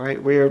All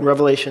right, we're in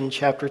Revelation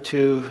chapter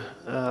 2,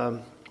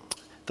 the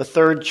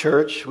third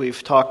church.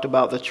 We've talked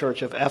about the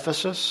church of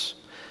Ephesus.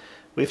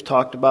 We've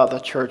talked about the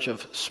church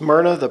of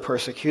Smyrna, the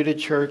persecuted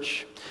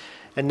church.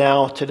 And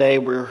now today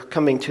we're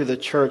coming to the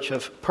church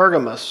of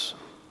Pergamos.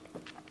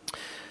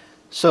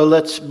 So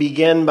let's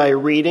begin by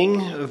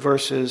reading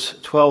verses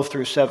 12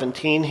 through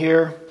 17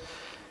 here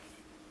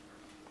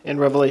in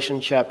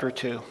Revelation chapter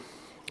 2.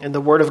 And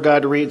the Word of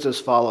God reads as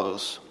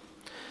follows.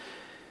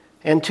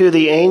 And to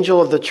the angel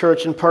of the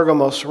church in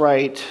Pergamos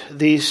write,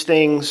 these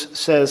things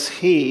says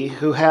he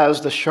who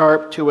has the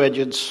sharp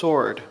two-edged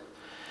sword.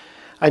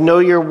 I know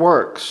your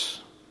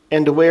works,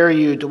 and where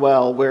you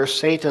dwell, where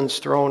Satan's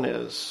throne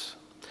is.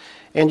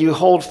 And you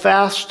hold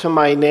fast to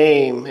my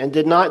name, and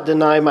did not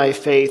deny my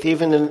faith,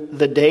 even in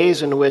the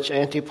days in which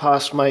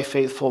Antipas, my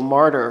faithful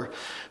martyr,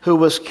 who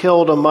was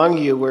killed among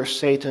you where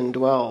Satan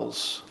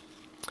dwells.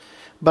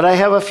 But I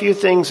have a few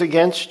things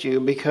against you,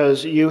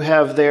 because you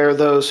have there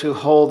those who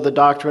hold the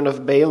doctrine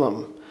of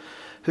Balaam,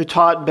 who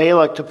taught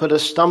Balak to put a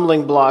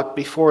stumbling block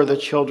before the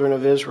children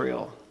of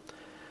Israel,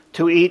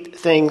 to eat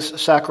things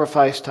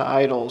sacrificed to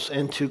idols,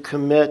 and to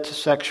commit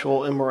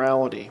sexual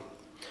immorality.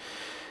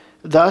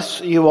 Thus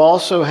you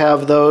also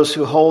have those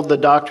who hold the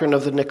doctrine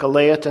of the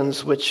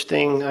Nicolaitans, which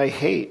thing I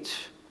hate.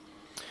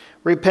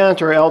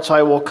 Repent, or else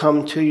I will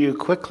come to you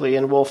quickly,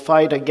 and will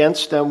fight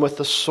against them with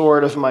the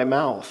sword of my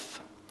mouth.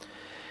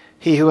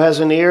 He who has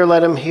an ear,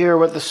 let him hear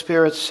what the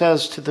Spirit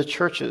says to the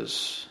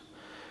churches.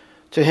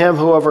 To him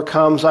who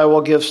overcomes, I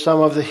will give some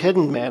of the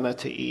hidden manna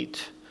to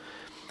eat.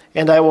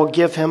 And I will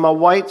give him a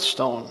white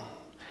stone,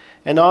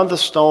 and on the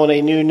stone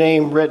a new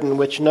name written,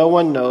 which no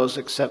one knows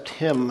except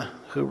him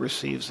who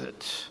receives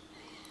it.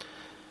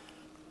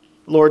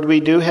 Lord,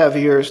 we do have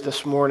ears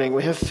this morning.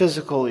 We have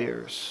physical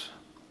ears.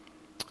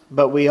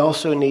 But we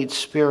also need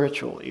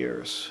spiritual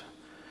ears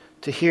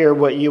to hear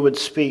what you would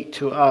speak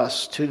to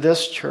us, to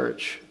this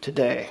church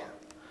today.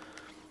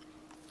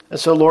 And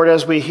so, Lord,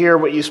 as we hear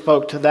what you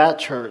spoke to that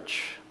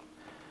church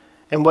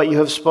and what you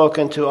have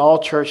spoken to all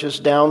churches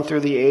down through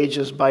the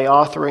ages by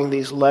authoring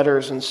these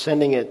letters and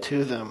sending it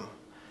to them,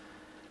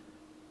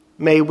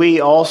 may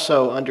we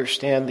also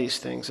understand these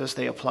things as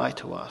they apply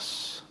to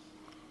us.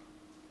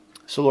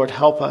 So, Lord,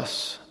 help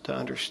us to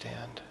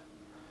understand.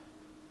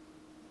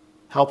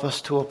 Help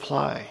us to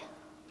apply.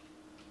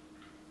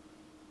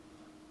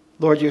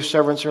 Lord, your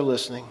servants are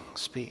listening.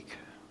 Speak.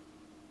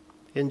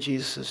 In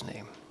Jesus'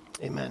 name,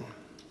 amen.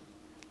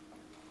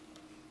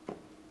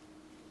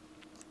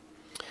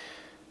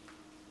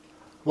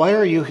 Why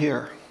are you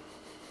here?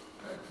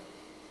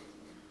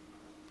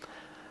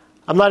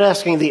 I'm not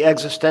asking the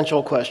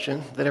existential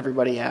question that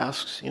everybody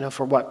asks,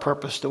 for what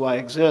purpose do I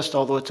exist,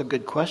 although it's a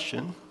good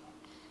question.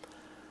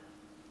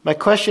 My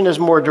question is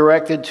more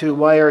directed to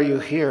why are you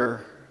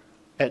here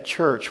at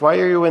church? Why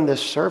are you in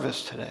this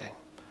service today?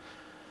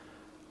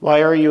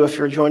 Why are you, if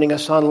you're joining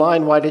us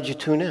online, why did you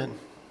tune in?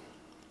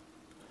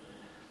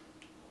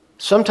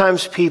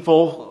 Sometimes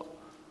people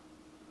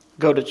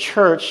go to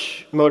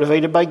church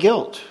motivated by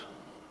guilt.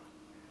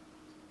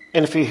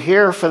 And if you're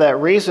here for that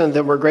reason,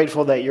 then we're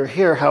grateful that you're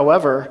here.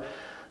 However,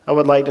 I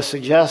would like to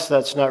suggest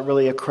that's not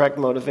really a correct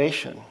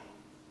motivation.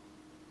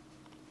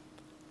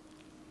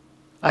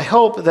 I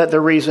hope that the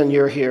reason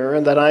you're here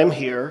and that I'm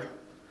here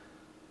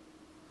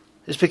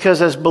is because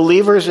as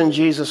believers in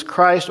Jesus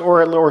Christ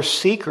or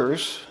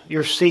seekers,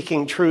 you're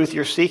seeking truth,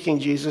 you're seeking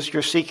Jesus,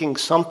 you're seeking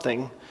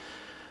something.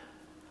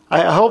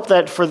 I hope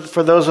that for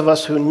those of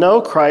us who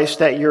know Christ,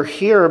 that you're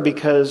here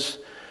because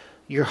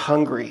you're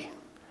hungry,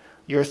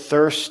 you're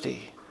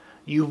thirsty,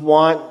 you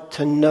want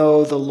to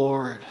know the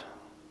Lord.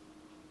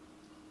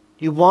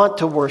 You want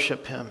to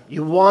worship him.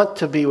 You want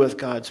to be with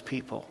God's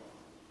people.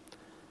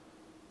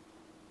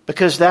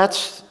 Because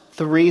that's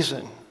the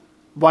reason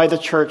why the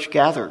church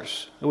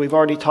gathers. We've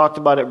already talked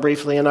about it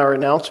briefly in our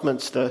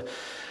announcements, the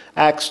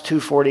Acts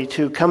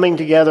 2:42, coming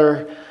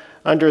together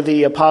under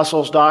the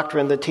apostles'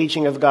 doctrine, the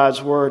teaching of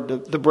God's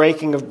word, the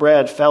breaking of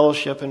bread,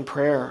 fellowship, and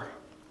prayer.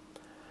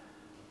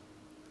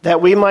 That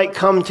we might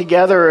come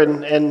together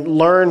and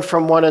learn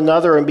from one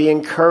another and be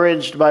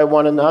encouraged by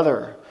one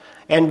another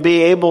and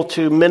be able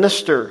to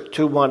minister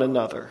to one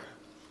another.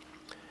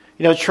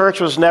 Church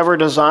was never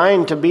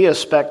designed to be a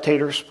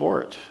spectator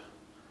sport.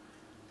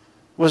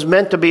 It was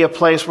meant to be a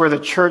place where the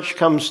church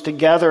comes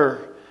together.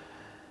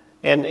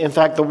 And in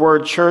fact, the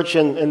word church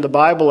in the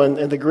Bible,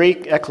 in the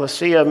Greek,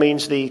 ecclesia,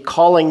 means the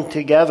calling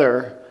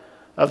together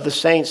of the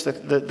saints,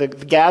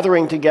 the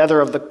gathering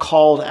together of the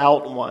called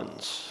out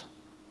ones.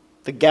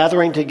 The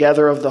gathering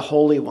together of the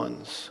holy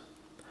ones.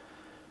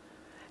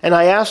 And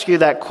I ask you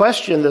that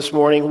question this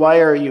morning, why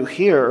are you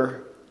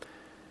here?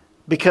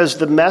 Because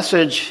the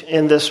message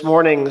in this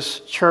morning's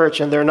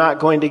church, and they're not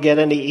going to get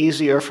any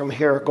easier from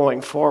here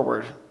going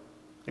forward,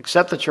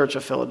 except the Church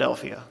of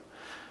Philadelphia,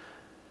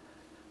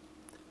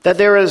 that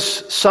there is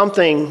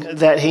something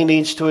that he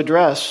needs to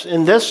address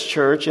in this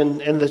church,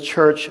 in the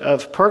church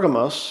of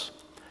Pergamos,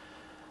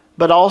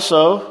 but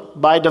also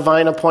by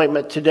divine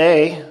appointment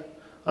today,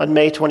 on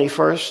May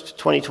 21st,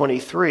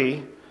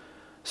 2023,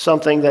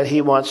 something that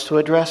he wants to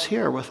address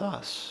here with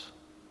us.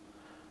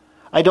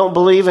 I don't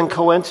believe in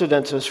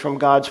coincidences from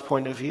God's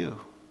point of view.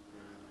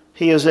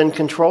 He is in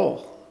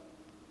control.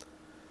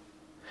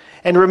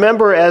 And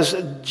remember, as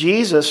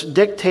Jesus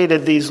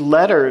dictated these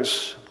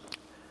letters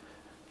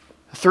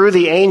through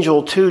the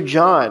angel to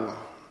John,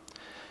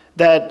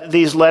 that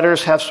these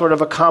letters have sort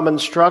of a common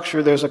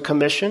structure. There's a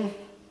commission.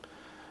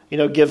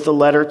 Give the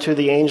letter to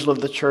the angel of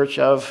the church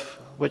of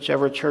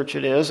whichever church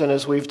it is. And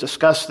as we've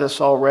discussed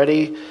this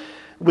already,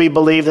 we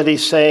believe that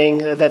he's saying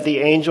that the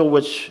angel,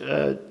 which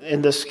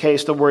in this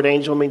case the word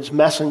angel means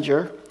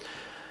messenger.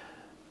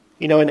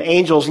 And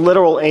angels,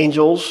 literal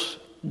angels,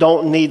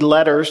 don't need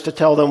letters to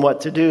tell them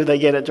what to do. They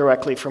get it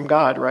directly from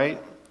God,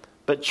 right?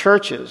 But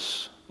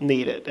churches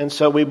need it. And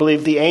so we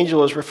believe the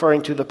angel is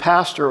referring to the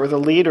pastor or the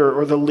leader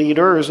or the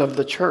leaders of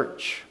the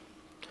church.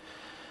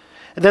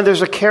 And then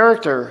there's a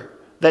character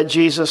that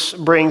Jesus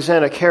brings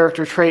in, a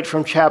character trait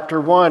from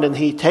chapter 1, and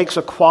he takes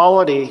a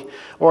quality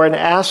or an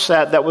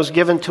asset that was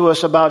given to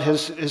us about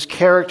his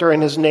character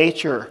and his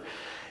nature.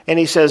 And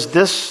he says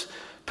this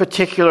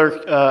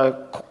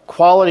particular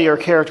quality or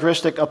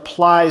characteristic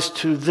applies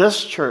to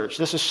this church.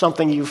 This is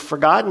something you've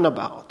forgotten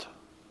about.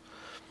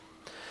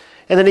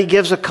 And then he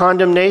gives a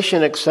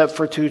condemnation except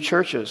for two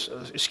churches.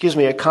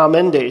 A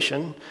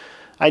commendation.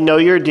 I know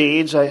your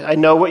deeds. I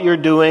know what you're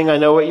doing. I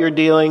know what you're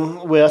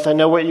dealing with. I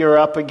know what you're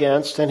up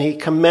against. And he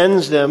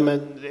commends them.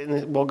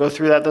 And we'll go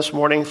through that this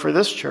morning for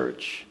this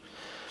church.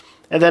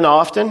 And then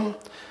often,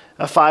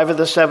 5 of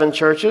the 7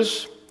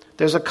 churches,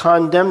 there's a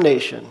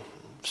condemnation.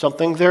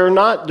 Something they're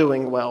not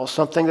doing well.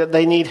 Something that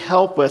they need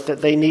help with,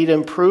 that they need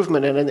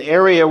improvement in, an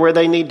area where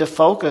they need to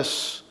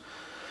focus.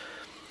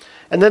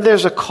 And then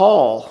there's a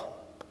call.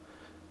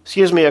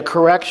 A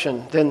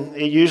correction. Then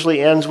it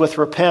usually ends with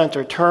repent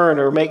or turn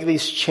or make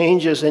these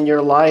changes in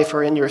your life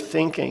or in your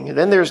thinking. And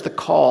then there's the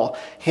call.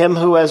 Him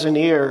who has an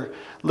ear,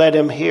 let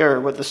him hear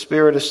what the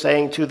Spirit is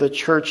saying to the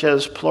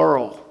churches,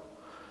 plural.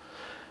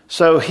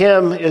 So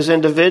him is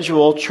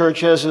individual,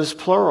 churches is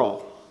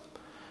plural.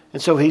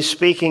 And so he's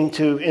speaking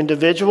to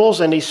individuals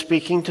and he's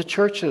speaking to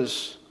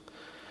churches.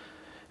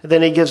 And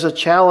then he gives a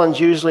challenge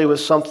usually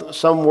with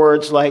some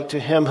words like, to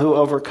him who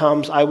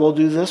overcomes, I will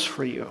do this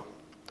for you.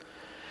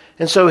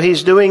 And so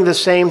he's doing the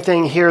same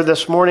thing here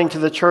this morning to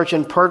the church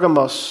in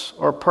Pergamos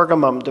or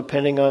Pergamum,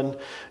 depending on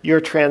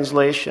your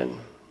translation.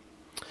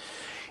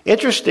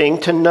 Interesting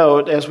to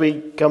note as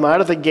we come out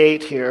of the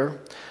gate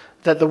here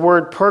that the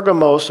word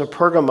Pergamos or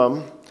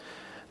Pergamum,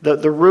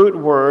 the root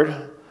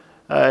word,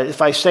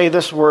 if I say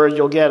this word,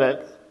 you'll get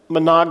it,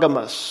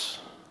 monogamous,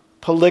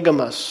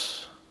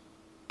 polygamous,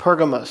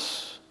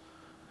 Pergamos.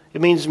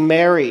 It means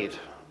married.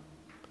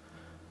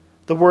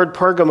 The word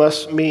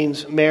Pergamos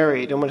means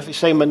married. And if you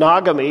say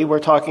monogamy, we're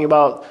talking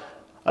about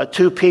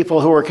 2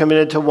 people who are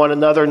committed to one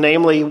another,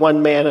 namely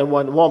one man and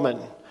one woman.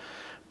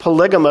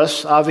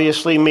 Polygamous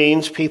obviously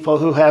means people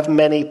who have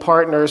many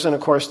partners, and of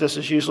course this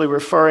is usually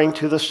referring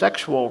to the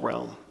sexual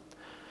realm.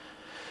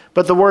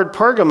 But the word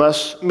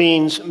Pergamos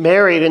means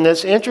married, and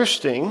it's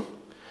interesting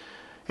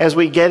as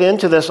we get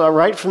into this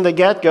right from the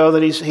get-go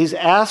that he's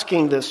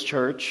asking this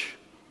church,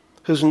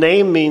 whose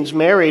name means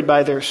married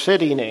by their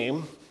city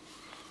name,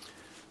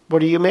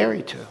 what are you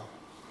married to?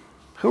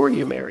 Who are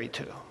you married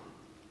to?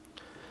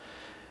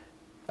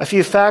 A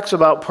few facts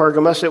about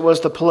Pergamos. It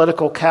was the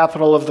political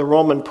capital of the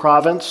Roman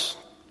province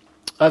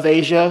of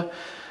Asia.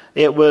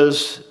 It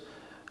was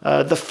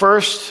the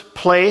first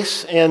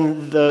place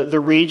in the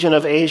region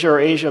of Asia, or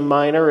Asia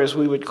Minor, as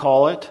we would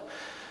call it,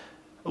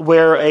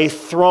 where a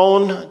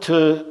throne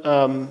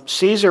to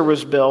Caesar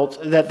was built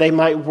that they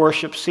might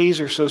worship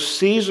Caesar. So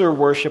Caesar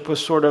worship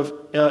was sort of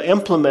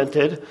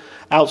implemented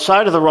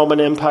outside of the Roman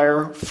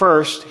Empire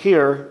first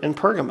here in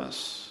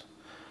Pergamos.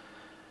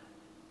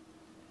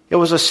 It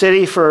was a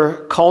city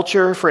for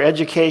culture, for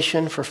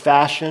education, for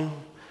fashion.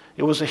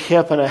 It was a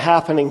hip and a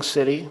happening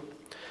city.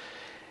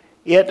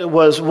 It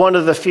was one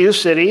of the few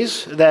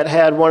cities that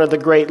had one of the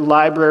great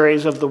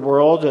libraries of the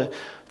world.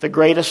 The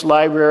greatest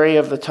library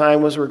of the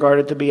time was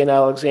regarded to be in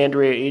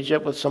Alexandria,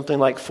 Egypt, with something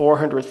like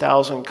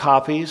 400,000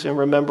 copies. And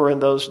remember, in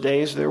those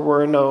days, there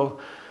was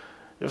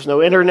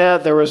no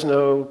internet, there was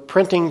no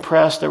printing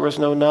press, there was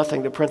no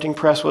nothing. The printing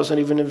press wasn't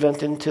even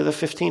invented until the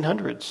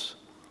 1500s.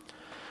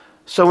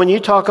 So when you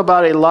talk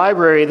about a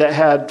library that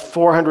had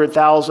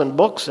 400,000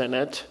 books in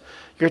it,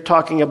 you're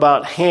talking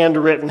about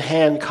handwritten,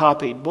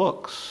 hand-copied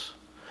books.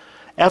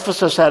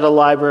 Ephesus had a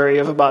library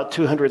of about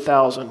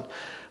 200,000.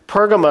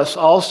 Pergamos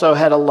also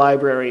had a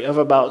library of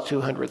about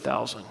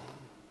 200,000.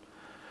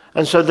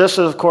 And so this,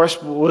 of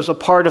course, was a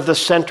part of the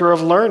center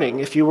of learning.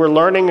 If you were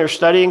learning or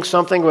studying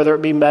something, whether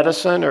it be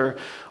medicine or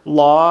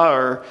law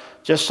or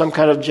just some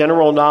kind of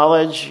general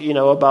knowledge,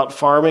 about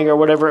farming or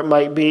whatever it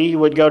might be, you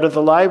would go to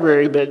the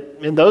library. But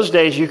in those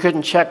days, you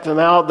couldn't check them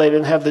out. They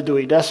didn't have the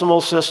Dewey Decimal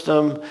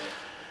System.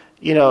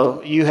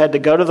 You had to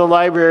go to the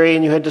library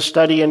and you had to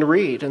study and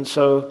read. And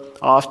so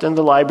often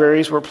the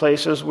libraries were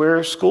places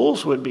where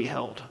schools would be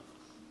held.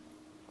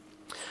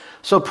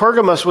 So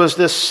Pergamos was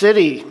this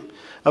city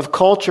of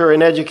culture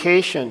and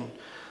education,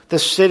 the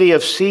city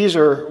of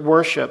Caesar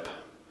worship.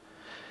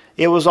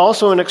 It was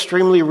also an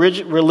extremely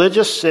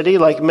religious city,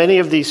 like many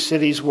of these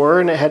cities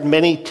were, and it had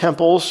many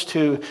temples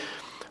to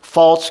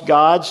false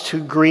gods,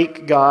 to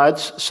Greek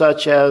gods,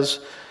 such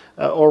as,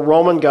 or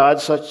Roman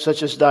gods,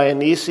 such as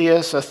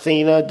Dionysius,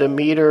 Athena,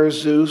 Demeter,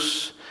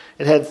 Zeus.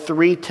 It had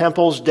 3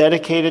 temples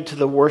dedicated to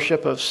the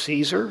worship of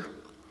Caesar.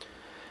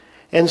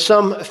 And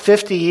some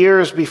 50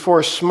 years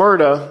before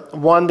Smyrna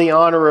won the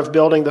honor of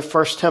building the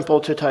first temple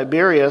to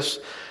Tiberius,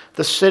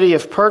 the city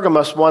of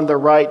Pergamos won the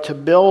right to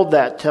build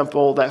that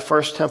temple, that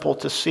first temple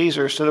to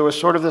Caesar. So there was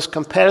sort of this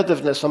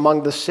competitiveness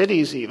among the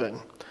cities even,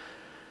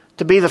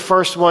 to be the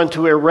first one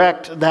to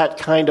erect that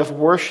kind of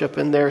worship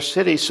in their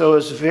city. So it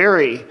was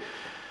very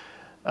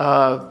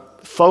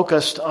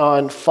focused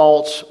on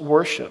false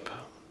worship.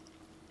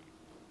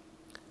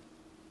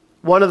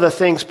 One of the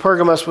things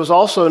Pergamos was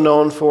also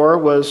known for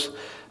was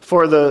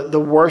for the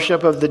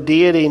worship of the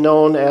deity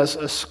known as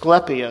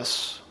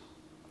Asclepius.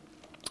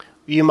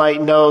 You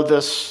might know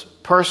this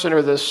person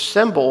or this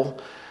symbol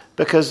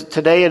because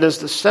today it is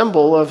the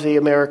symbol of the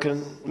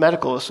American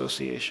Medical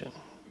Association.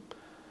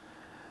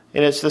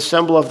 And it's the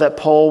symbol of that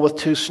pole with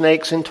 2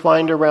 snakes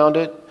entwined around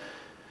it.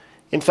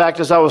 In fact,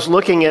 as I was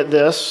looking at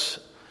this,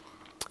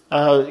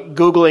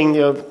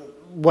 Googling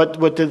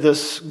what did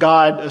this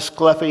god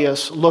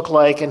Asclepius look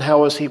like and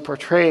how was he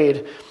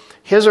portrayed,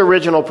 his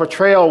original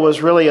portrayal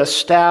was really a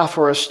staff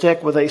or a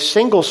stick with a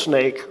single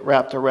snake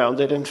wrapped around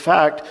it. In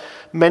fact,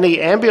 many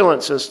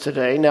ambulances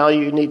today, now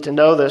you need to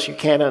know this, you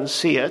can't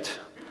unsee it.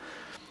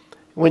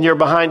 When you're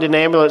behind an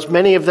ambulance,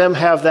 many of them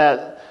have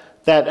that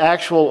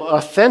actual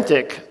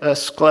authentic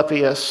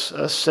Asclepius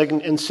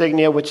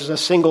insignia, which is a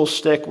single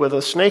stick with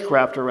a snake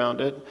wrapped around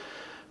it.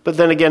 But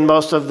then again,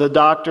 most of the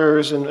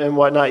doctors and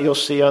whatnot you'll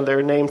see on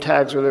their name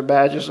tags or their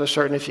badges, or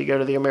certainly if you go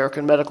to the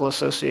American Medical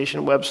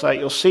Association website,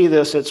 you'll see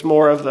this. It's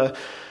more of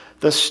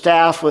the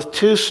staff with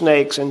 2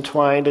 snakes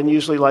entwined and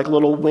usually like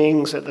little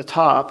wings at the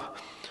top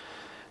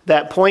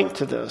that point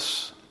to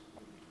this.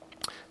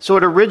 So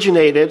it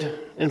originated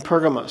in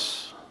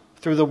Pergamos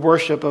through the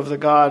worship of the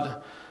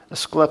god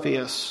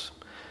Asclepius.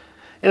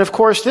 And of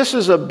course, this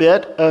is a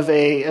bit of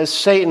as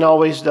Satan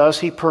always does,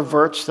 he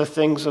perverts the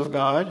things of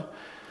God.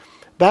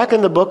 Back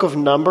in the book of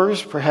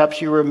Numbers,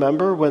 perhaps you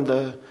remember when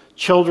the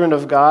children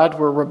of God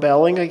were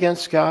rebelling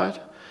against God,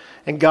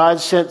 and God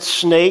sent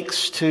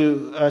snakes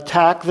to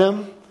attack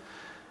them.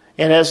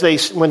 And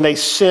when they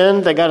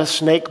sinned, they got a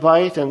snake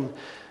bite. And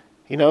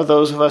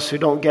those of us who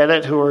don't get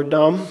it, who are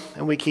dumb,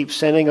 and we keep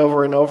sinning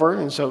over and over,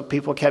 and so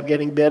people kept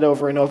getting bit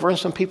over and over, and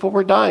some people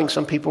were dying.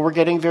 Some people were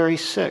getting very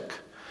sick.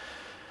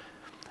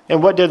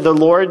 And what did the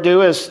Lord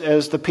do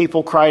as the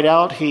people cried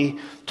out? He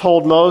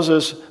told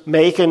Moses,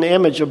 make an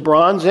image, a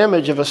bronze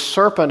image of a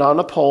serpent on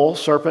a pole,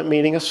 serpent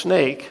meaning a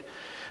snake,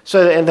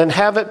 and then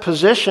have it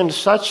positioned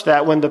such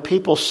that when the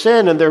people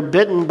sin and they're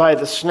bitten by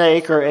the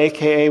snake, or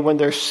AKA when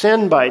their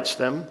sin bites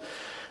them,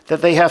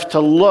 that they have to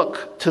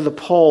look to the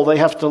pole. They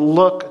have to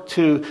look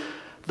to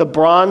the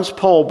bronze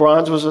pole.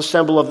 Bronze was a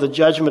symbol of the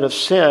judgment of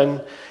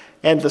sin,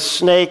 and the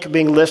snake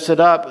being lifted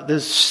up, the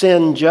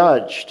sin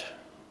judged.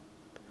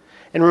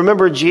 And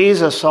remember,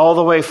 Jesus, all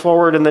the way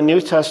forward in the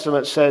New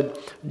Testament, said,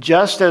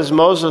 just as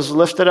Moses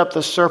lifted up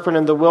the serpent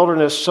in the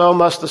wilderness, so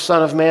must the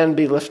Son of Man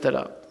be lifted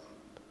up.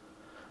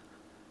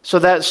 So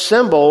that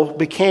symbol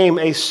became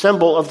a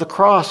symbol of the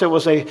cross. It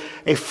was a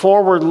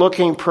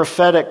forward-looking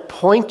prophetic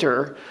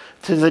pointer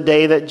to the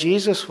day that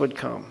Jesus would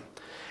come.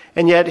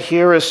 And yet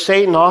here, as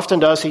Satan often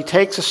does, he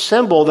takes a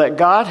symbol that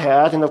God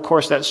had, and of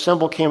course that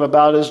symbol came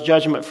about as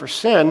judgment for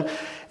sin,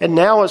 and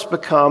now it's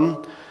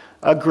become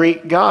a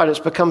Greek god. It's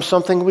become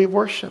something we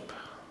worship.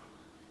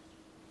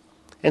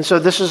 And so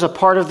this is a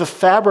part of the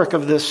fabric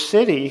of this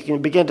city. You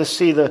can begin to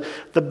see the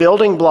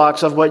building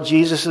blocks of what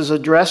Jesus is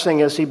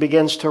addressing as he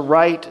begins to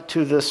write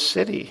to this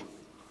city.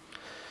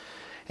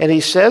 And he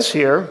says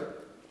here,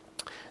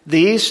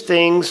 these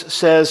things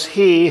says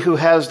he who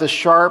has the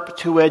sharp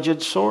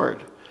two-edged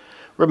sword.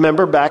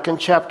 Remember back in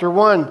chapter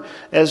 1,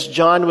 as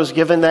John was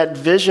given that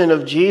vision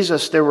of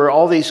Jesus, there were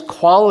all these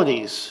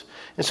qualities.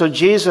 And so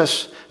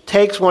Jesus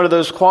takes one of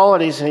those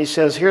qualities and he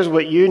says, here's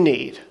what you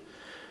need.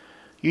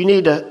 You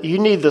need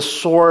the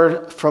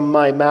sword from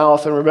my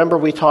mouth. And remember,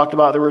 we talked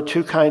about there were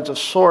 2 kinds of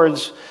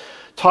swords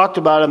talked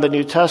about in the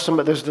New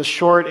Testament. There's the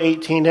short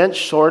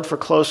 18-inch sword for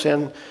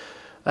close-in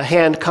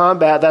hand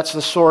combat. That's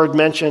the sword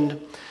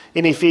mentioned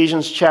in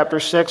Ephesians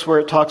chapter 6, where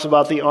it talks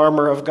about the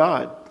armor of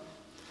God.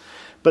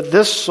 But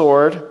this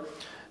sword,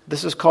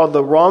 this is called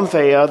the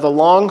rhomphaia, the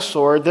long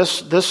sword.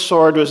 This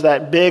sword was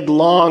that big,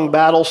 long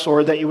battle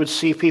sword that you would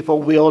see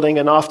people wielding,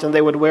 and often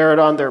they would wear it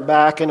on their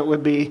back, and it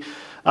would be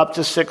up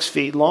to 6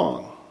 feet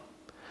long.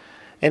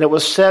 And it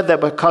was said that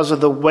because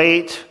of the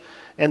weight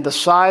and the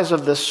size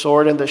of this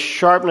sword and the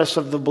sharpness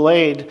of the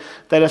blade,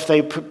 that if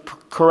they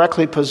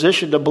correctly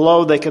positioned a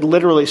blow, they could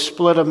literally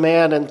split a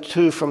man in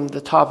 2 from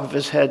the top of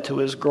his head to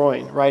his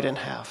groin, right in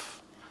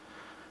half.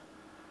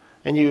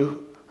 And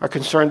you are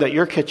concerned that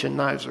your kitchen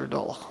knives are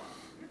dull.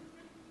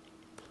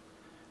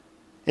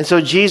 And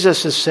so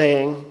Jesus is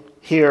saying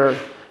here,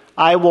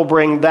 I will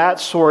bring that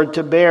sword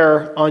to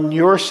bear on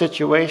your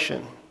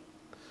situation.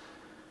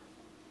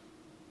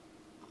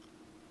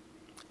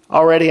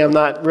 already I'm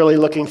not really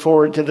looking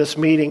forward to this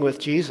meeting with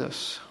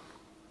Jesus.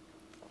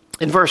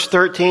 In verse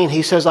 13,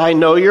 he says, I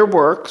know your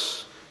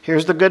works.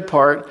 Here's the good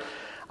part.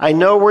 I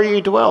know where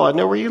you dwell. I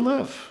know where you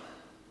live.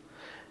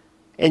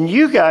 And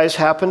you guys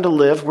happen to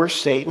live where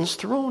Satan's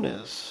throne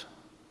is.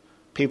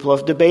 People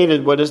have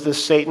debated, what does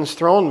this Satan's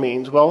throne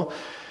mean? Well,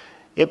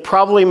 it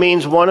probably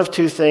means one of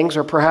two things,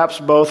 or perhaps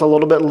both. A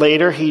little bit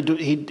later, he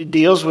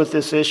deals with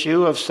this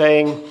issue of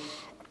saying,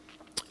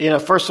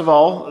 first of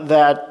all,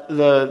 that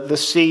the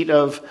seat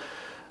of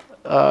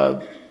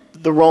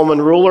the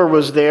Roman ruler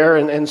was there,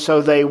 and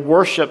so they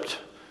worshipped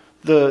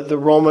the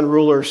Roman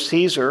ruler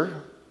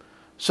Caesar.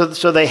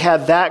 So they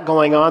had that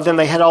going on. Then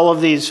they had all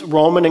of these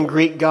Roman and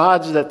Greek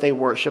gods that they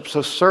worshiped.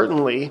 So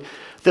certainly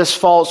this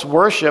false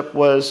worship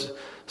was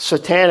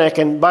satanic.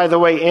 And by the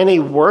way, any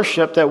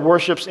worship that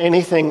worships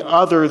anything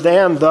other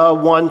than the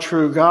one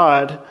true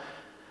God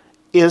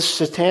is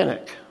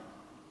satanic.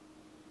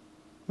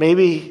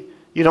 Maybe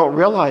you don't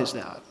realize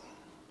that.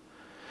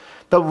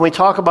 But when we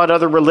talk about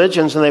other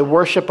religions and they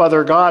worship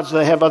other gods,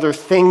 they have other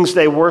things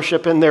they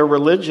worship in their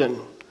religion.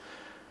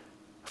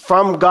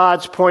 From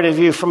God's point of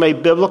view, from a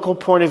biblical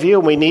point of view,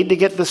 we need to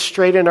get this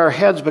straight in our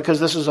heads because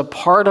this is a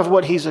part of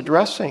what he's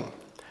addressing.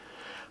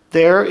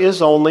 There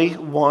is only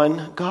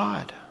one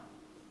God.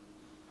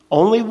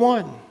 Only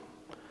one.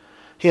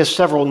 He has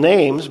several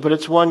names, but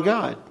it's one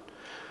God.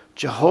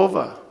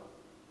 Jehovah,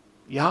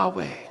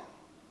 Yahweh,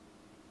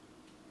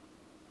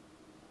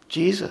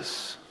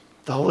 Jesus,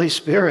 the Holy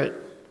Spirit,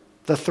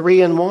 the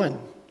three in one.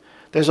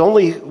 There's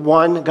only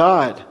one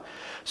God.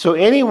 So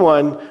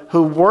anyone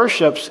who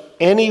worships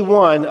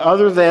anyone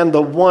other than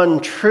the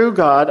one true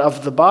God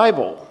of the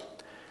Bible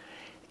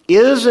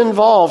is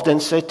involved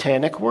in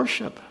satanic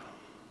worship.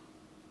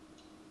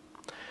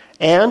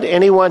 And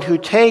anyone who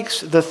takes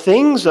the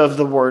things of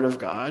the Word of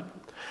God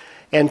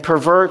and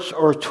perverts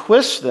or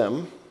twists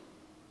them,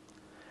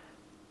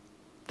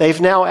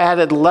 they've now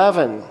added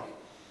leaven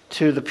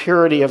to the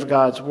purity of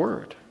God's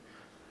Word.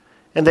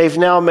 And they've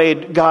now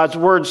made God's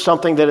Word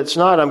something that it's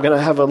not. I'm going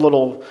to have a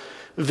little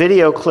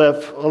video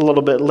clip a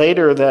little bit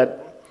later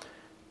that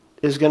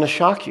is going to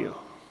shock you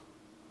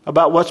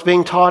about what's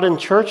being taught in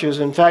churches.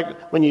 In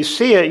fact, when you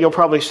see it, you'll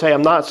probably say,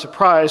 I'm not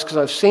surprised because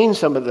I've seen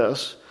some of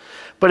this.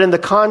 But in the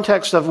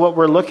context of what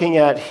we're looking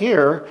at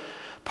here,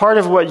 part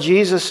of what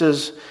Jesus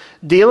is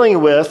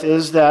dealing with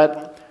is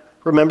that,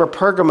 remember,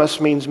 Pergamos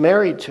means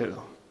married to.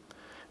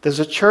 There's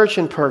a church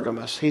in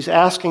Pergamos. He's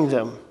asking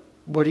them,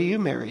 what are you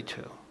married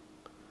to?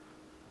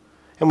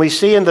 And we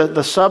see in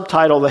the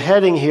subtitle, the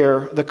heading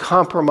here, the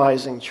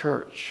compromising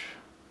church.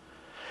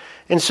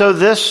 And so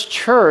this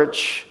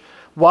church,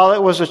 while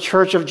it was a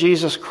church of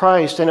Jesus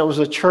Christ and it was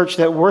a church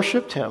that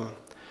worshiped him,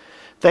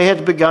 they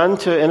had begun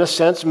to, in a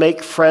sense,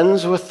 make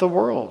friends with the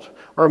world.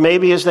 Or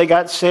maybe as they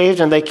got saved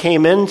and they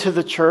came into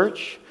the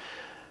church,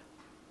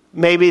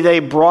 maybe they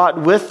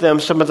brought with them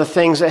some of the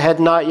things that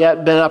had not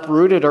yet been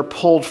uprooted or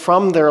pulled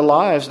from their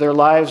lives. Their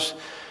lives,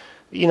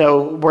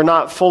 were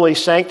not fully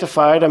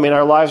sanctified. I mean,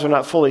 our lives are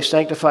not fully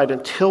sanctified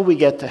until we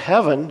get to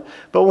heaven.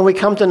 But when we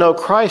come to know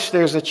Christ,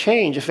 there's a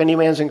change. If any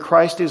man's in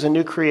Christ, he's a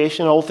new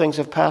creation. Old things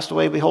have passed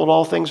away. Behold,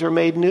 all things are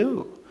made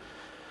new.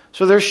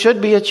 So there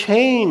should be a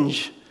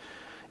change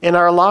in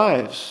our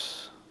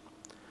lives.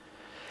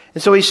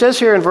 And so he says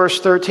here in verse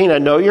 13, I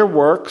know your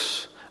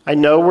works. I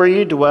know where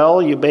you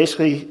dwell. You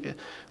basically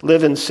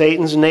live in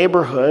Satan's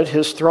neighborhood.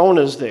 His throne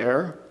is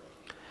there.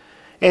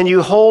 And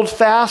you hold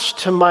fast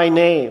to my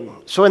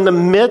name. So in the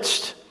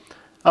midst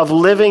of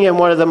living in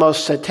one of the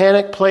most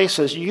satanic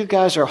places, you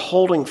guys are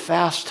holding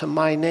fast to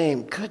my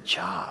name. Good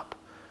job.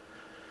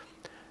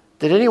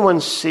 Did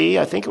anyone see,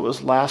 I think it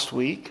was last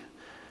week,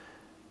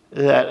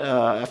 that,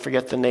 I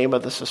forget the name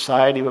of the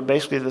society, but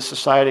basically the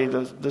society,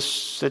 the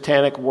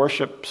Satanic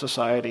Worship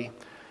Society,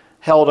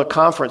 held a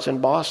conference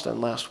in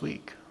Boston last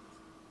week.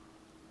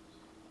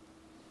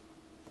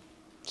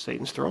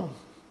 Satan's throne.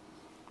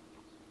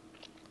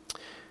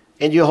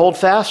 And you hold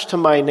fast to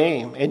my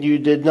name, and you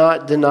did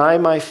not deny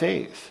my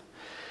faith.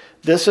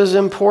 This is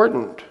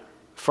important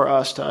for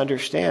us to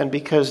understand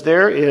because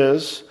there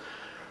is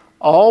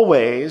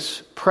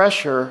always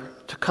pressure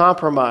to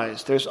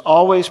compromise. There's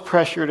always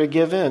pressure to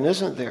give in,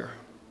 isn't there?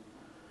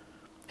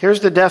 Here's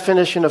the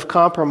definition of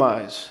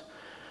compromise.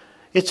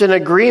 It's an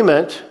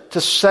agreement to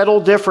settle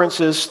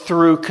differences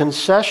through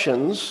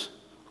concessions.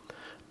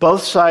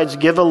 Both sides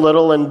give a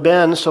little and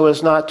bend so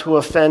as not to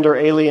offend or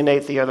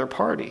alienate the other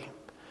party.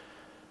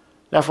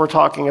 Now, if we're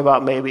talking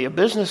about maybe a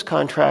business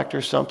contract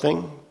or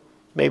something,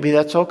 maybe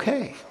that's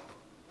okay.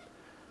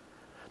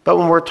 But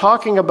when we're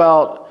talking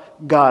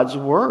about God's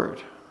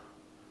Word,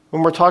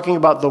 when we're talking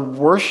about the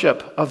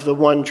worship of the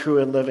one true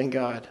and living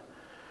God,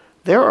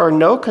 there are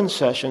no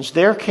concessions.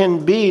 There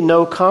can be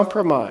no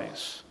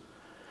compromise.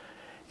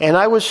 And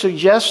I would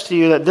suggest to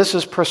you that this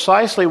is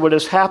precisely what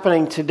is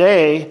happening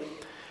today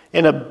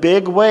in a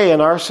big way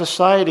in our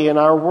society, in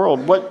our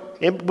world.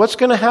 What's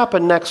going to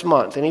happen next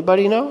month?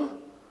 Anybody know?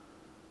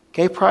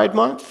 Gay Pride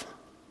Month?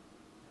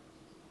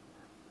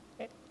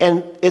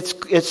 And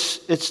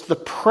it's the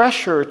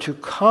pressure to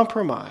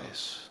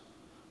compromise,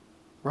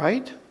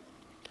 right?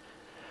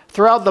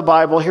 Throughout the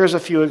Bible, here's a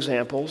few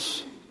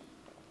examples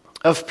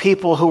of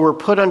people who were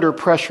put under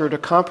pressure to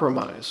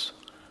compromise.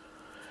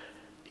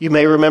 You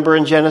may remember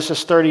in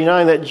Genesis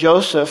 39 that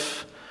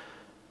Joseph,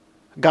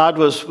 God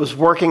was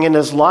working in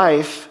his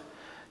life,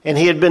 and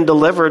he had been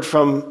delivered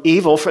from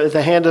evil at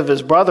the hand of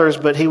his brothers,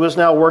 but he was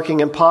now working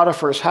in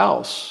Potiphar's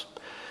house.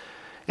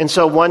 And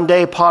so one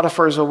day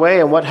Potiphar's away,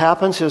 and what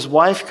happens? His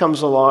wife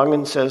comes along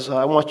and says,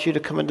 I want you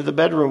to come into the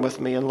bedroom with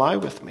me and lie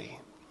with me.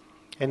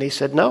 And he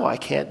said, no, I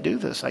can't do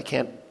this. I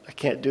can't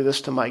do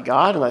this to my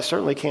God, and I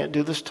certainly can't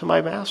do this to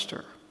my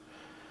master.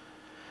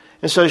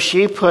 And so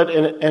she put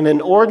an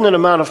inordinate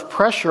amount of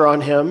pressure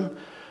on him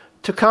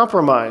to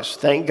compromise.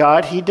 Thank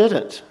God he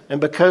didn't.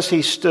 And because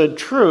he stood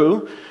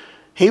true,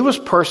 he was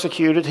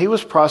persecuted, he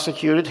was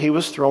prosecuted, he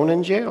was thrown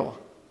in jail.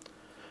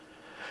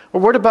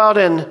 Or what about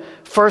in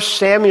 1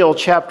 Samuel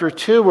chapter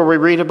 2, where we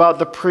read about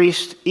the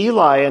priest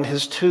Eli and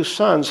his two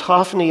sons,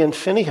 Hophni and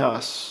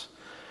Phinehas?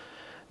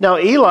 Now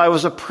Eli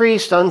was a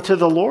priest unto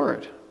the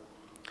Lord.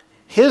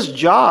 His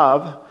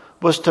job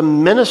was to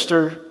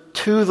minister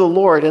to the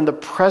Lord in the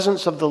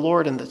presence of the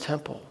Lord in the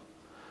temple.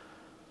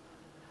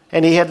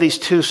 And he had these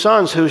two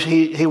sons who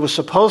he was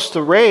supposed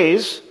to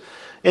raise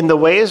in the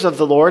ways of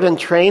the Lord and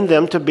train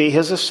them to be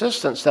his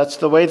assistants. That's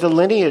the way the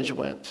lineage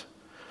went.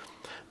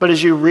 But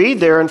as you read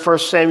there in 1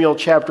 Samuel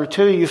chapter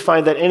 2, you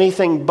find that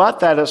anything but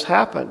that has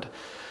happened.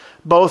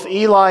 Both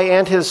Eli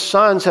and his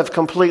sons have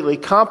completely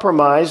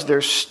compromised.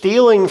 They're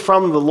stealing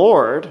from the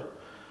Lord,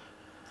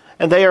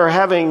 and they are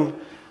having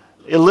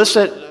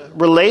illicit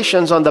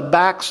relations on the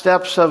back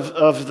steps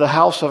of the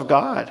house of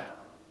God.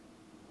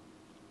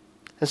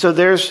 And so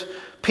there's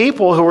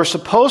people who were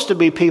supposed to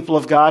be people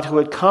of God who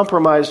had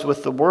compromised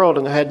with the world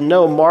and had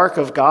no mark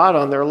of God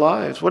on their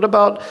lives. What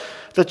about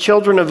the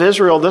children of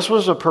Israel? This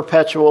was a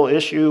perpetual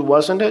issue,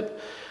 wasn't it?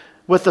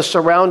 With the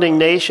surrounding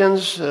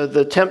nations,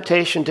 the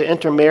temptation to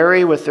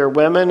intermarry with their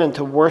women and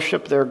to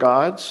worship their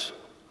gods.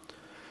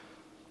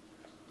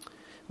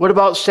 What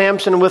about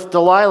Samson with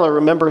Delilah?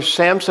 Remember,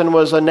 Samson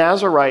was a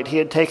Nazirite. He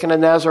had taken a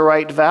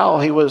Nazirite vow.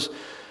 He was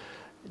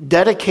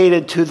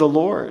dedicated to the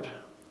Lord.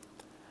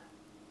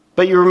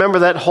 But you remember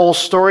that whole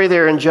story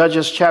there in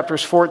Judges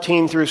chapters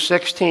 14 through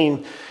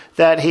 16,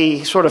 that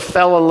he sort of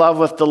fell in love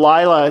with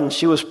Delilah, and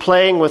she was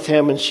playing with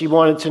him, and she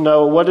wanted to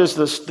know, what is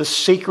the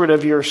secret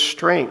of your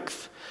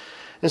strength?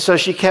 And so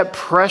she kept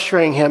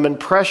pressuring him and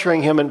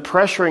pressuring him and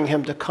pressuring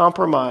him to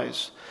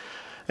compromise,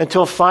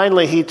 until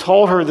finally he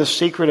told her the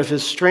secret of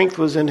his strength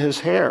was in his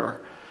hair,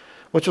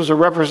 which was a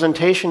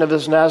representation of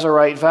his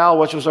Nazirite vow,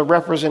 which was a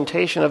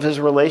representation of his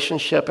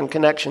relationship and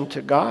connection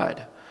to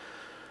God.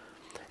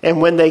 And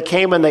when they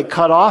came and they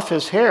cut off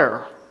his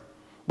hair,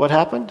 what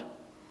happened?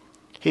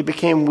 He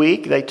became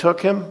weak. They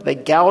took him, they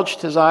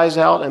gouged his eyes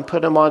out and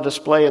put him on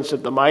display and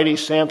said, the mighty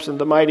Samson,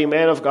 the mighty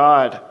man of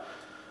God,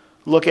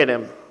 look at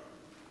him.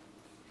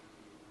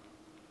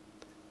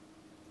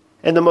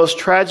 And the most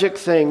tragic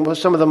thing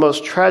was some of the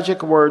most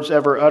tragic words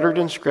ever uttered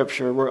in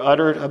Scripture were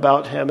uttered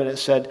about him, and it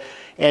said,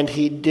 and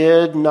he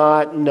did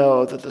not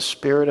know that the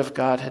Spirit of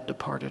God had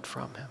departed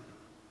from him.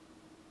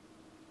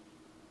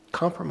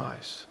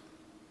 Compromise.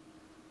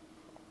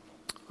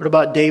 What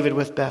about David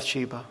with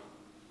Bathsheba?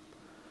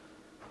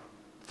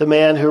 The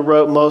man who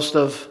wrote most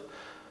of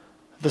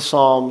the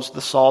Psalms,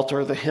 the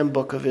Psalter, the hymn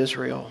book of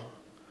Israel.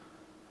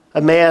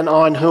 A man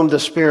on whom the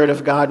Spirit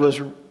of God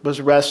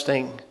was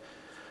resting.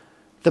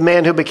 The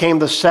man who became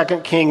the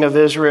second king of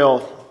Israel,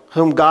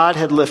 whom God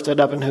had lifted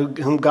up and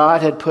whom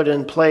God had put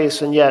in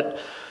place. And yet,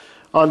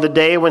 on the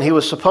day when he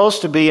was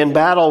supposed to be in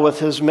battle with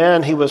his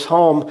men, he was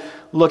home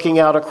looking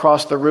out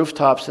across the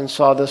rooftops and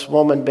saw this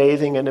woman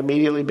bathing and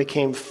immediately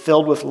became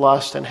filled with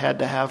lust and had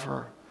to have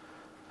her.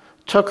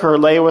 Took her,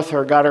 lay with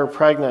her, got her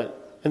pregnant,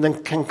 and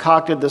then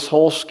concocted this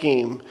whole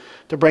scheme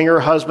to bring her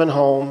husband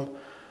home,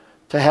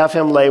 to have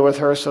him lay with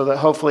her so that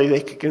hopefully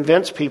they could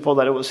convince people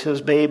that it was his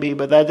baby,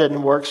 but that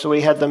didn't work, so he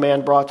had the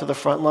man brought to the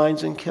front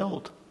lines and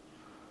killed.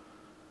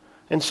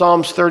 And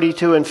Psalms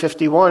 32 and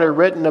 51 are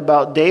written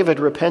about David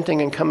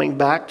repenting and coming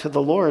back to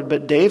the Lord,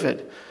 but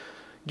David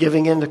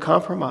giving in to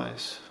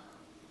compromise.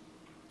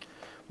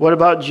 What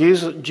about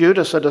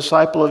Judas, a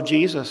disciple of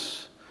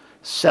Jesus,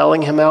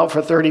 selling him out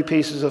for 30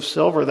 pieces of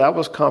silver? That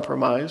was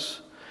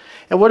compromise.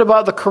 And what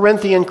about the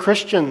Corinthian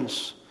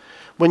Christians?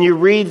 When you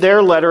read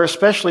their letter,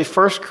 especially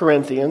 1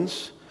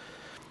 Corinthians,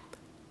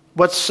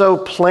 what's so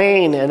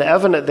plain and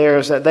evident there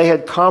is that they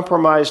had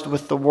compromised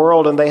with the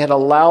world and they had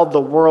allowed the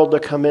world to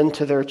come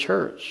into their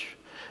church.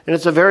 And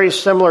it's a very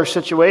similar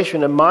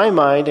situation in my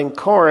mind in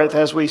Corinth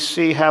as we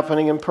see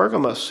happening in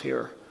Pergamos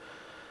here.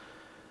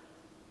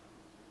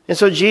 And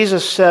so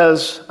Jesus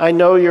says, I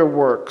know your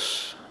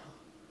works.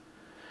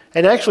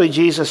 And actually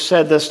Jesus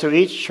said this to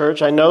each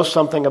church, I know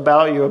something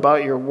about you,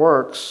 about your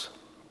works.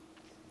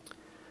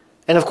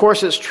 And of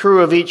course it's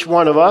true of each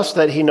one of us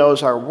that he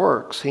knows our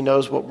works. He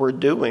knows what we're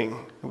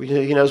doing.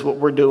 He knows what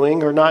we're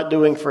doing or not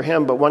doing for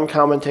him. But one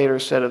commentator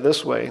said it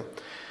this way.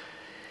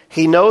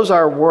 He knows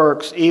our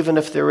works even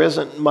if there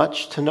isn't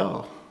much to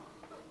know.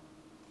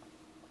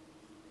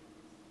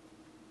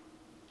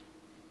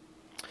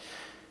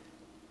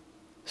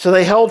 So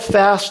they held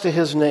fast to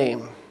his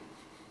name.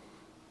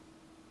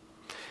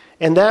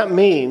 And that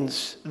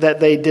means that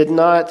they did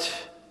not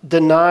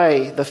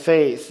deny the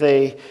faith.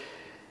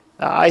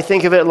 I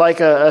think of it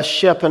like a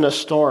ship in a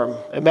storm.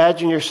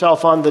 Imagine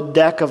yourself on the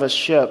deck of a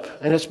ship,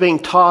 and it's being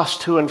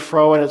tossed to and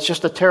fro, and it's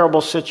just a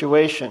terrible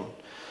situation.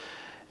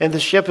 And the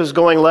ship is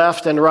going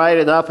left and right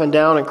and up and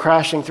down and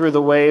crashing through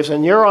the waves,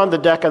 and you're on the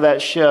deck of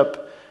that ship.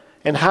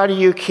 And how do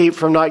you keep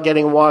from not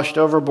getting washed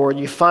overboard?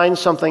 You find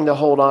something to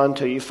hold on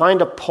to. You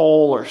find a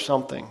pole or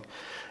something,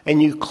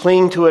 and you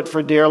cling to it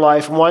for dear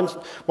life.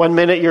 One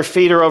minute your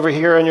feet are over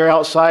here and you're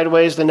out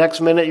sideways. The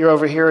next minute you're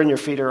over here and your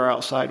feet are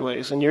out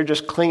sideways. And you're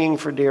just clinging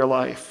for dear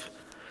life.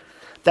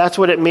 That's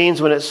what it means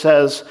when it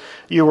says,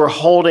 you were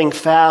holding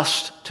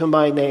fast to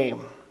my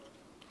name.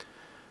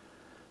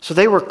 So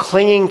they were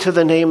clinging to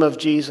the name of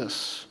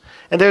Jesus.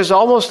 And there's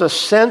almost a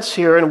sense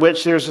here in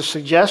which there's a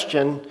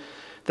suggestion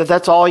that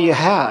that's all you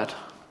had.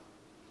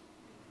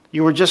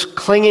 You were just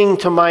clinging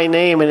to my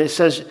name. And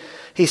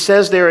he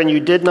says there, and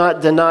you did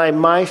not deny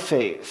my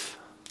faith.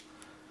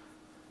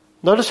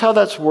 Notice how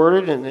that's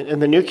worded. In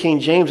the New King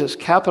James, it's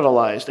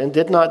capitalized, and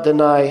did not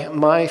deny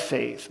my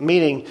faith.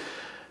 Meaning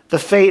the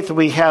faith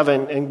we have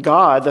in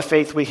God, the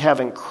faith we have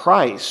in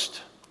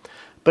Christ.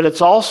 But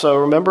it's also,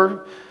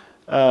 remember,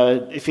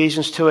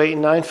 Ephesians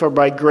 2:8-9, for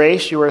by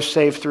grace you are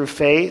saved through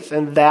faith,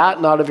 and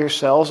that not of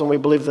yourselves. And we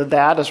believe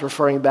that is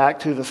referring back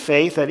to the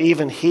faith, that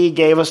even he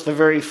gave us the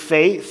very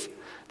faith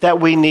that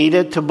we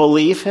needed to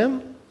believe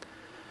him.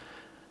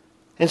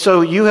 And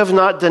so you have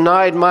not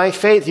denied my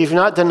faith. You've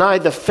not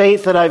denied the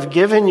faith that I've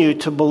given you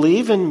to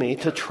believe in me,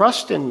 to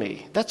trust in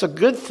me. That's a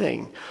good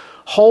thing.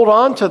 Hold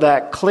on to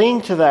that,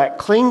 cling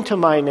to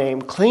my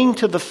name, cling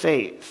to the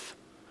faith.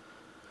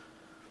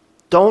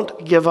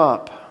 Don't give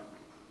up.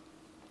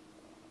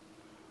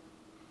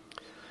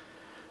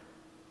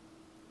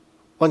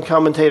 One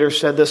commentator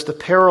said this, the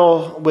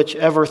peril which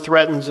ever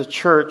threatens a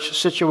church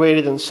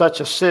situated in such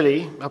a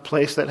city, a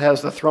place that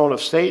has the throne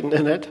of Satan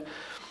in it,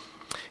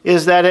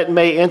 is that it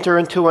may enter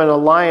into an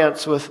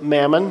alliance with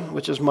mammon,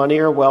 which is money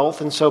or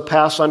wealth, and so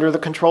pass under the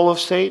control of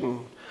Satan.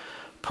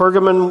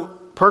 Pergamus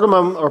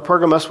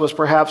was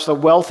perhaps the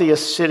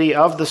wealthiest city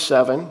of the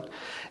seven,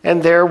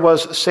 and there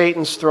was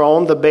Satan's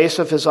throne, the base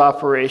of his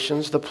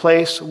operations, the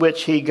place from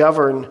which he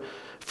governed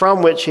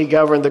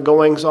the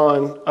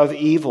goings-on of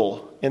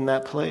evil in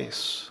that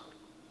place.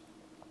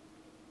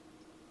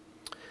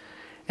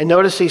 And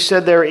notice he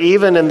said there,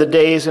 even in the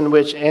days in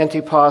which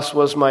Antipas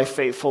was my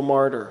faithful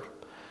martyr.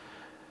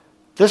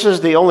 This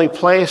is the only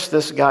place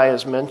this guy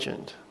is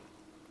mentioned.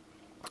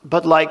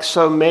 But like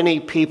so many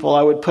people,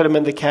 I would put him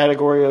in the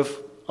category of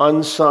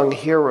unsung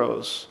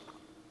heroes.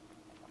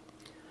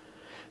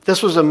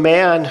 This was a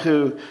man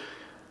who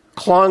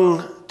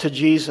clung to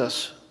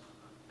Jesus,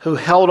 who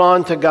held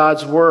on to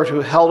God's word, who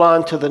held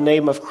on to the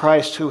name of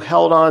Christ, who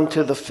held on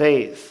to the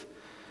faith,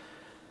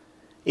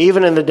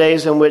 even in the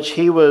days in which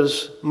he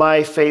was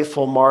my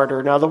faithful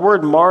martyr. Now, the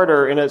word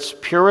martyr in its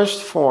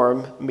purest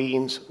form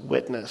means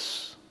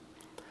witness.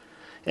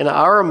 In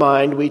our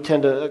mind, we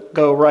tend to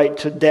go right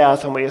to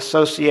death, and we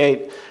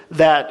associate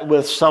that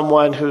with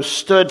someone who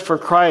stood for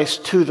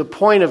Christ to the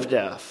point of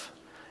death.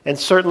 And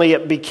certainly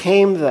it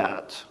became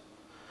that.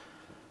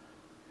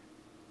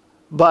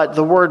 But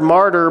the word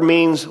martyr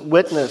means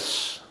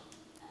witness.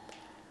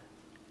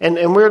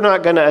 And we're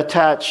not going to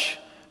attach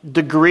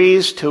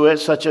degrees to it,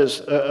 such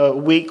as a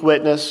weak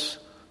witness,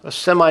 a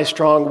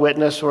semi-strong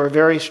witness, or a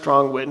very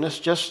strong witness.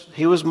 Just,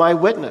 he was my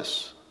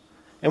witness.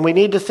 And we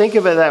need to think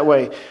of it that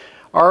way.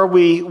 Are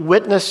we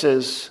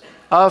witnesses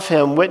of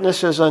him,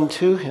 witnesses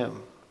unto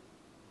him?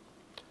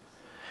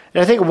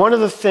 And I think one of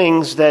the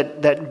things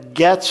that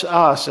gets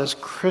us as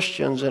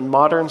Christians in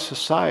modern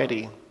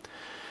society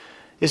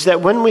is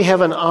that when we have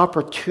an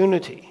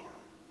opportunity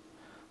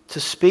to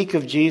speak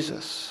of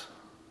Jesus,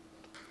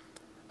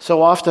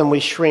 so often we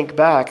shrink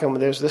back, and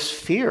there's this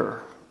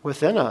fear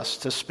within us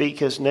to speak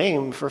his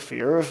name for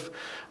fear of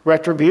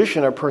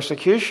retribution or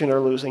persecution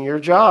or losing your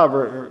job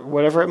or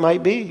whatever it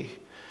might be.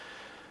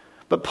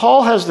 But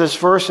Paul has this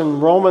verse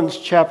in Romans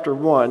chapter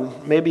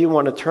 1. Maybe you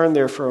want to turn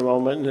there for a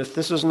moment, and if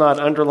this is not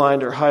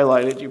underlined or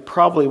highlighted, you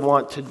probably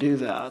want to do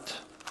that.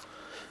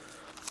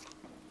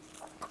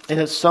 And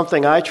it's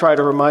something I try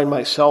to remind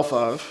myself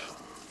of.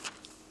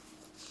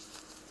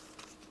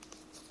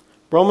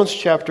 Romans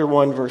chapter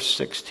 1, verse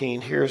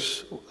 16.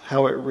 Here's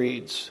how it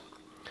reads.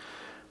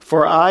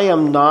 For I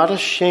am not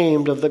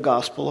ashamed of the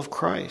gospel of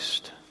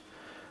Christ.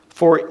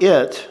 For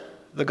it,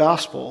 the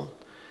gospel,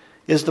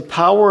 is the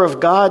power of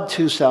God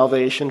to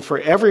salvation for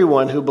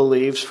everyone who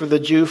believes, for the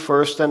Jew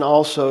first and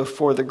also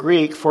for the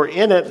Greek. For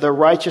in it the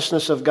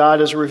righteousness of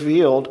God is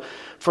revealed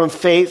from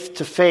faith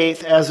to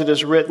faith, as it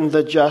is written,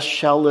 the just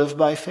shall live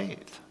by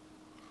faith.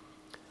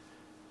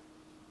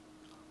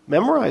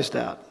 Memorize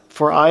that.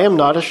 For I am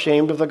not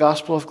ashamed of the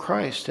gospel of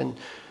Christ. And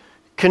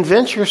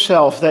convince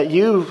yourself that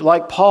you,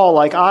 like Paul,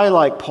 like I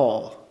like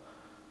Paul,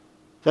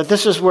 that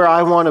this is where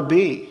I want to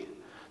be,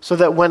 so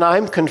that when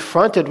I'm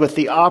confronted with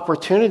the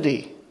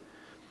opportunity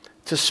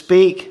to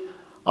speak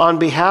on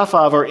behalf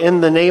of or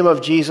in the name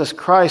of Jesus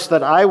Christ,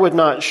 that I would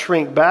not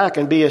shrink back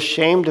and be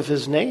ashamed of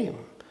his name.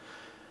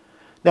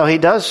 Now, he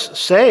does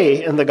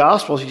say in the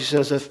Gospels, he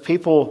says, if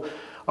people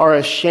are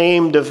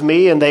ashamed of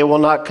me and they will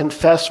not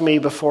confess me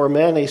before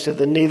men, he said,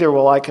 then neither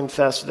will I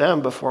confess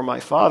them before my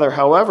Father.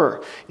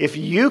 However, if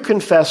you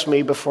confess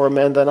me before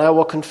men, then I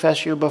will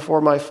confess you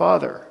before my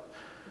Father.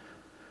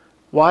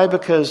 Why?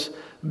 Because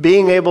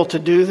being able to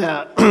do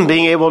that,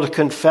 being able to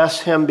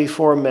confess him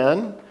before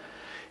men,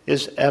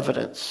 is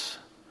evidence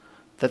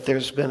that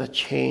there's been a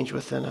change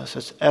within us.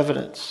 It's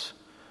evidence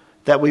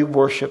that we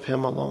worship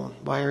him alone.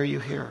 Why are you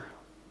here?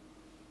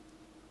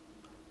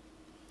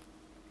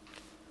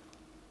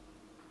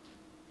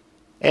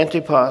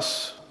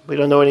 Antipas, we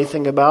don't know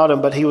anything about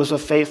him, but he was a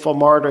faithful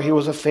martyr. He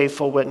was a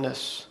faithful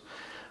witness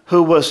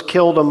who was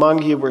killed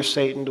among you where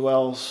Satan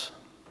dwells.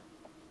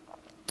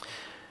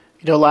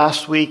 You know,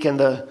 last week in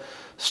the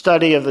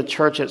study of the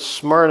church at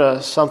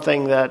Smyrna,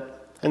 something that,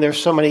 and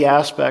there's so many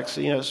aspects,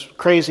 you know, it's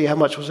crazy how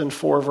much was in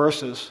 4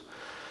 verses.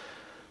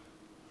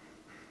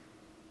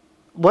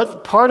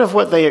 What part of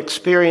what they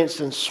experienced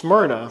in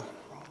Smyrna,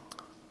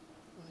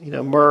 you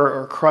know,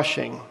 myrrh or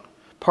crushing,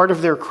 part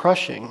of their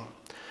crushing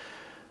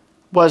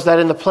was that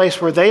in the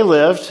place where they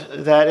lived,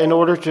 that in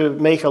order to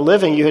make a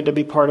living, you had to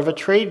be part of a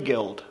trade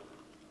guild.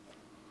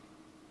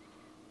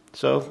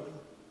 So,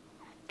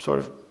 sort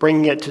of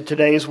bringing it to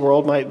today's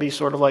world might be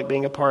sort of like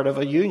being a part of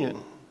a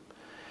union.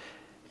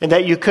 And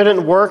that you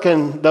couldn't work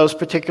in those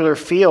particular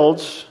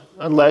fields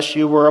unless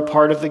you were a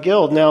part of the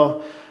guild.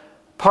 Now,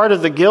 part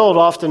of the guild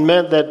often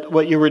meant that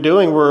what you were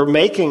doing were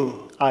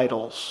making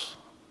idols.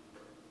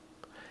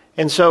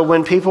 And so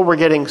when people were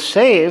getting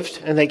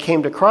saved and they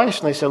came to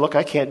Christ and they said, look,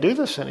 I can't do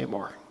this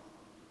anymore.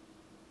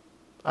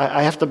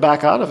 I have to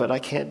back out of it. I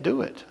can't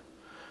do it.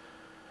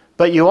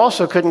 But you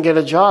also couldn't get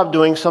a job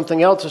doing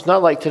something else. It's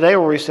not like today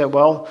where we said,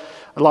 well,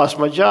 I lost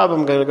my job.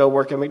 I'm going to go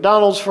work at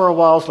McDonald's for a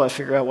while till I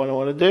figure out what I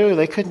want to do.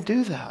 They couldn't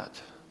do that.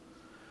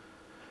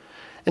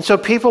 And so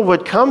people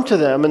would come to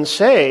them and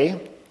say,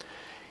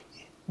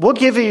 we'll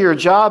give you your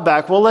job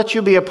back. We'll let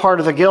you be a part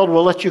of the guild.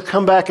 We'll let you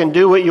come back and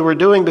do what you were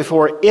doing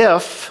before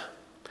if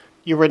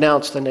you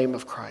renounce the name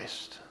of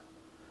Christ.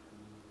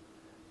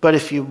 But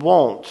if you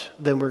won't,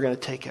 then we're going to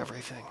take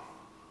everything.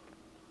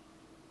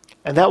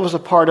 And that was a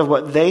part of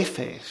what they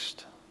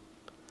faced.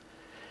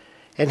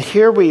 And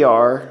here we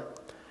are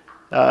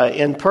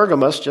in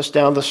Pergamos, just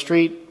down the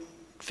street,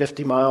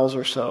 50 miles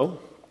or so.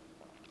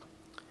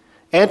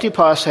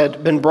 Antipas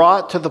had been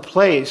brought to the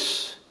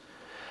place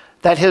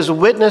that his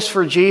witness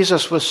for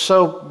Jesus was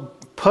so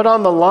put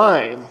on the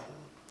line.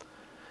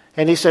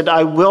 And he said,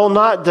 I will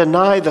not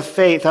deny the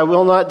faith, I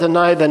will not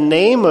deny the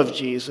name of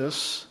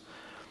Jesus,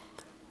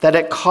 that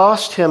it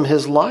cost him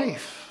his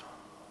life.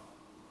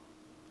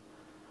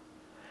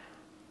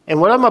 And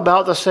what I'm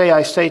about to say,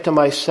 I say to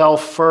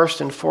myself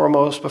first and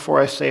foremost before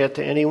I say it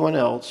to anyone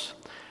else.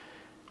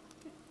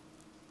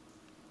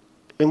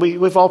 And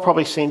we've all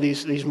probably seen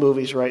these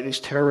movies, right?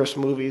 These terrorist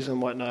movies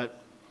and whatnot.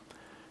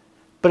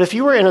 But if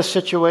you were in a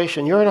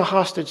situation, you're in a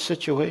hostage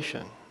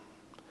situation,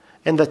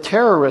 and the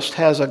terrorist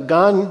has a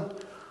gun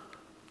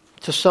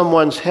to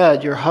someone's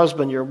head, your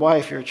husband, your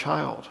wife, your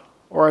child,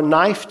 or a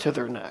knife to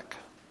their neck,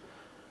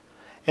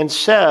 and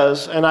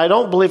says, and I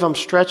don't believe I'm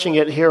stretching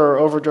it here or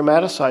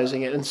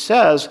over-dramatizing it, and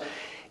says,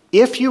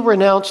 if you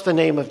renounce the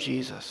name of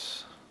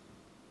Jesus,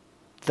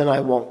 then I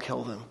won't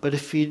kill them. But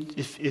if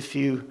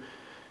you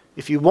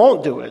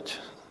won't do it,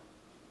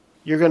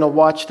 you're going to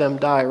watch them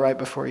die right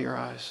before your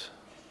eyes.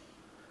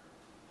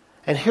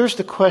 And here's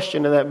the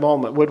question in that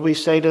moment. Would we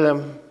say to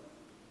them,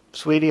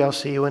 sweetie, I'll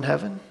see you in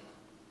heaven?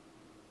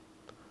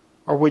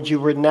 Or would you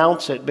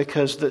renounce it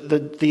because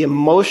the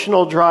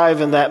emotional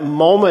drive in that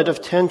moment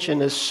of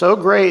tension is so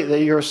great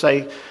that you're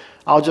saying,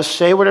 I'll just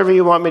say whatever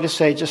you want me to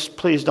say, just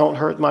please don't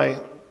hurt my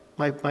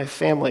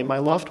family, my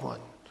loved one.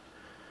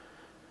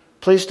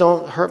 Please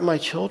don't hurt my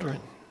children.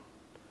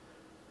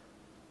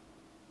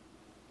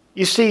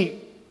 You see,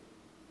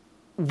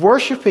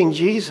 worshiping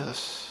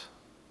Jesus,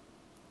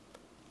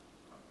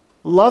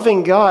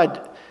 loving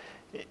God,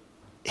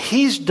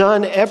 He's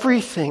done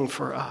everything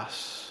for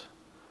us.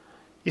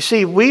 You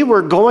see, we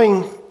were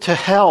going to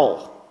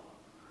hell.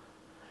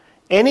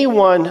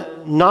 Anyone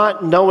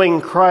not knowing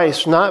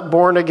Christ, not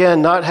born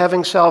again, not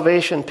having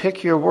salvation,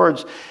 pick your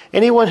words.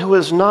 Anyone who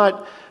has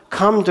not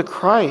come to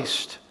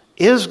Christ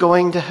is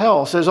going to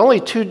hell. So there's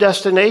only 2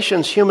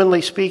 destinations,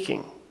 humanly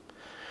speaking.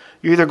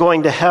 You're either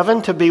going to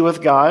heaven to be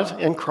with God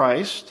in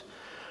Christ,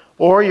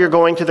 or you're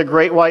going to the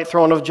great white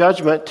throne of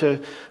judgment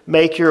to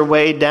make your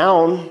way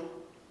down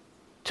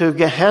to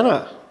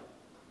Gehenna,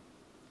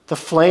 the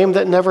flame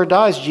that never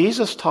dies.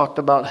 Jesus talked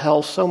about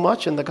hell so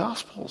much in the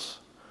Gospels.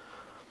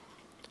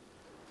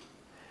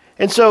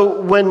 And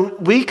so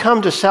when we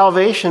come to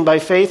salvation by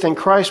faith in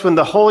Christ, when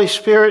the Holy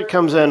Spirit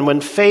comes in,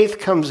 when faith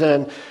comes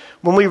in,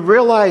 when we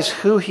realize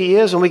who He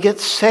is and we get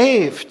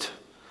saved,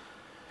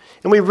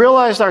 and we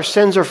realize our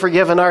sins are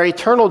forgiven, our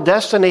eternal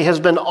destiny has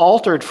been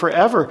altered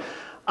forever,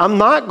 I'm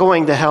not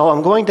going to hell.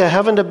 I'm going to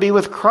heaven to be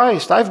with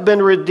Christ. I've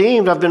been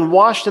redeemed. I've been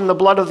washed in the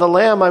blood of the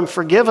Lamb. I'm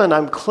forgiven.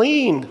 I'm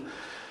clean.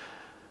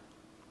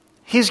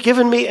 He's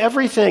given me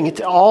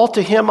everything. All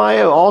to him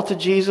I owe. All to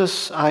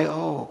Jesus I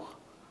owe.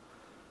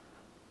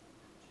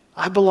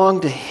 I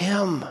belong to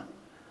him.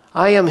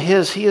 I am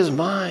his. He is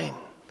mine.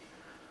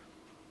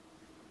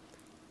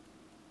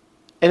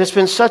 And it's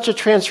been such a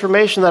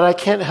transformation that I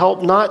can't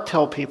help not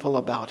tell people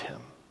about him.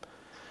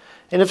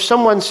 And if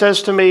someone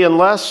says to me,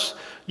 unless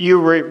you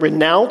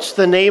renounce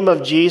the name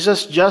of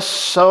Jesus just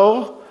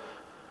so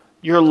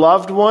your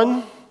loved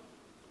one,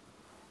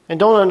 and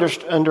don't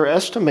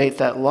underestimate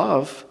that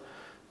love,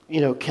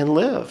 can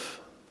live.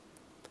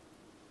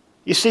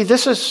 You see,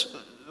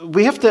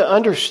 we have to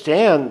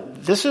understand,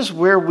 this is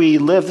where we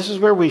live. This is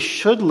where we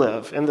should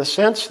live, in the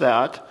sense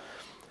that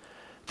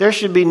there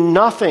should be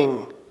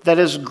nothing that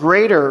is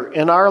greater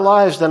in our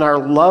lives than our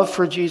love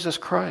for Jesus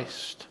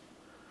Christ.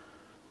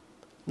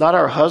 Not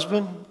our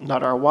husband,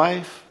 not our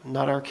wife,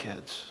 not our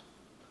kids,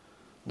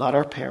 not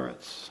our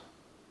parents.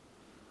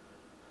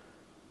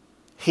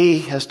 He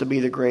has to be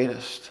the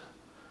greatest.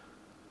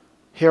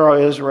 Hear,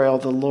 O Israel,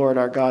 the Lord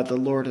our God, the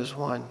Lord is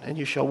one. And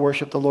you shall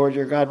worship the Lord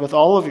your God with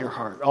all of your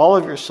heart, all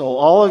of your soul,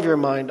 all of your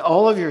mind,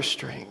 all of your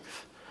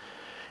strength.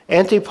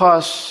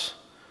 Antipas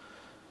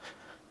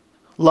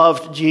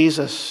loved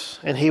Jesus,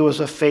 and he was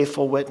a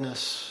faithful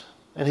witness.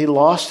 And he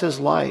lost his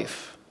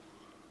life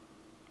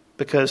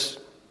because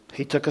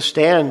he took a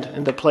stand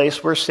in the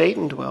place where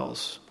Satan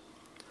dwells.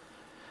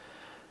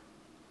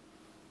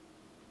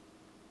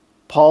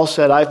 Paul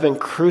said, I've been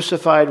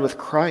crucified with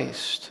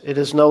Christ. It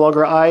is no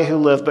longer I who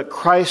live, but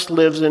Christ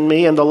lives in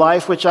me. And the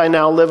life which I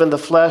now live in the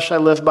flesh, I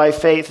live by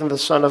faith in the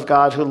Son of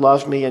God who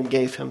loved me and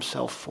gave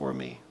himself for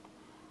me.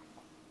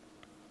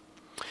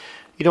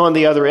 On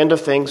the other end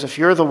of things, if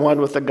you're the one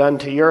with the gun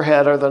to your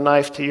head or the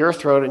knife to your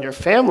throat and your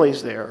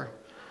family's there,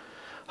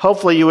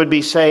 hopefully you would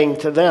be saying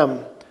to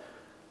them,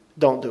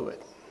 don't do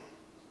it.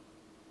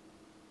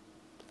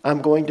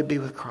 I'm going to be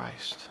with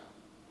Christ.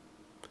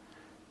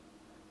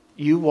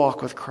 You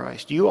walk with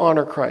Christ. You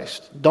honor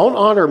Christ. Don't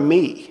honor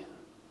me.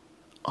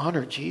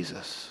 Honor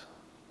Jesus.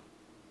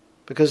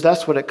 Because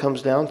that's what it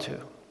comes down to.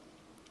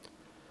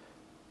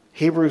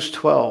 Hebrews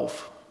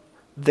 12.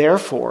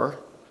 Therefore,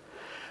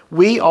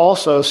 we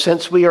also,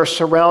 since we are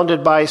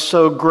surrounded by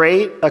so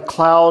great a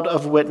cloud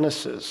of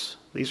witnesses,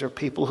 these are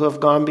people who have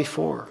gone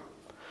before,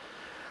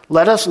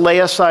 let us lay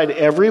aside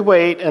every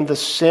weight and the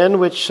sin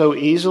which so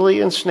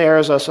easily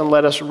ensnares us, and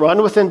let us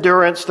run with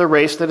endurance the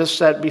race that is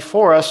set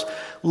before us,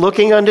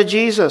 looking unto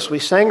Jesus. We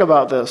sang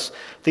about this.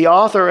 The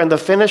author and the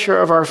finisher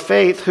of our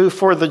faith, who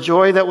for the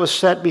joy that was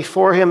set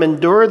before him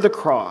endured the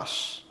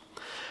cross,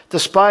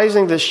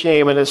 despising the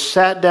shame, and has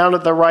sat down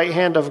at the right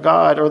hand of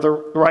God, or the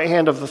right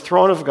hand of the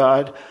throne of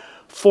God,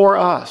 for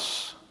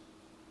us.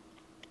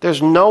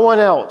 There's no one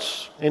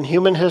else in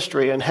human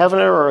history, in heaven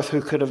or earth,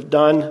 who could have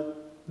done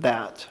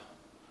that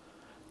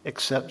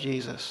except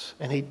Jesus.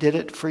 And he did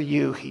it for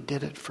you. He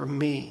did it for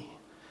me.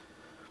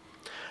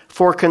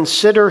 For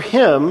consider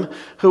him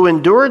who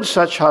endured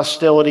such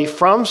hostility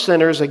from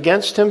sinners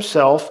against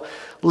himself,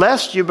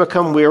 lest you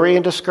become weary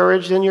and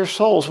discouraged in your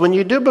souls. When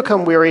you do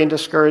become weary and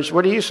discouraged,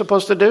 what are you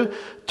supposed to do?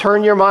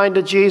 Turn your mind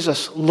to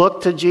Jesus.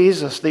 Look to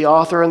Jesus, the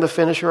author and the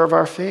finisher of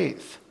our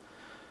faith.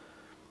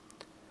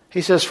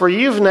 He says, for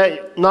you've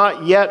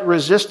not yet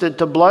resisted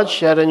to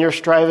bloodshed in your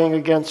striving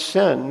against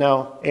sin.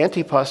 Now,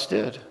 Antipas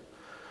did.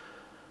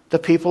 The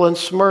people in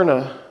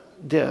Smyrna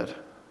did.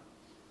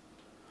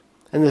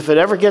 And if it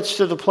ever gets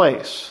to the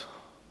place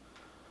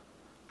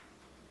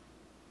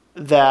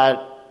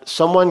that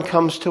someone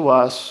comes to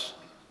us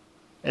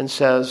and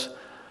says,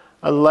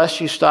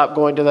 unless you stop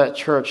going to that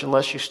church,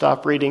 unless you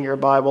stop reading your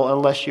Bible,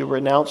 unless you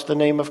renounce the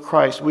name of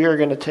Christ, we are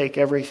going to take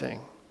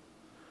everything.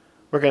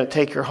 We're going to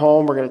take your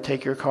home, we're going to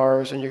take your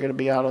cars, and you're going to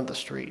be out on the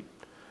street.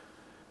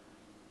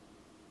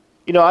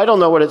 I don't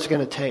know what it's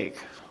going to take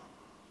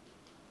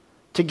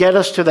to get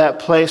us to that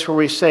place where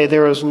we say,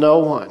 there is no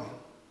one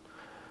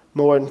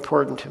more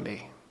important to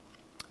me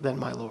than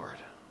my Lord.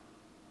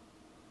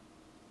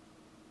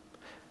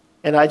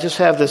 And I just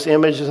have this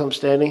image as I'm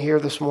standing here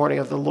this morning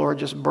of the Lord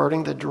just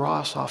burning the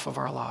dross off of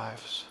our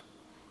lives.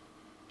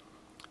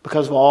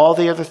 Because of all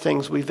the other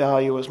things we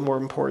value as more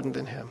important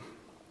than him.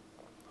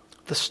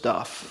 The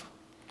stuff.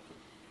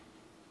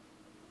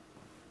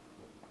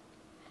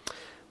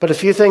 But a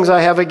few things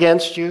I have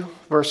against you,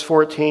 verse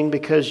 14,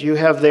 because you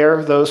have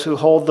there those who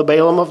hold the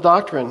Balaam of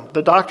doctrine,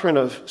 the doctrine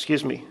of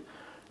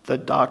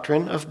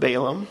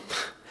Balaam,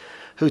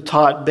 who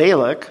taught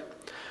Balak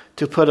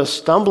to put a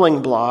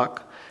stumbling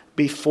block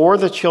before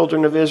the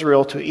children of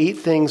Israel to eat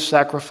things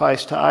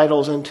sacrificed to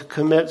idols and to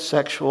commit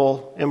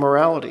sexual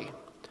immorality.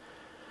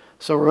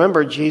 So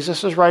remember,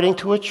 Jesus is writing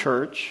to a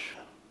church,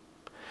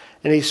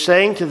 and he's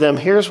saying to them,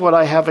 here's what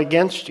I have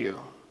against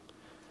you.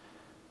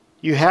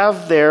 You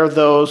have there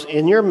those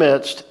in your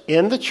midst,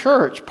 in the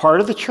church,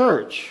 part of the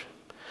church,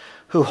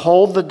 who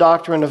hold the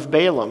doctrine of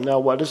Balaam. Now,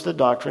 what is the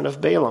doctrine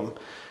of Balaam?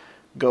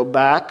 Go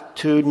back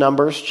to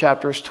Numbers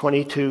chapters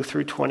 22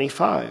 through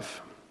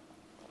 25.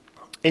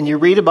 And you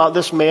read about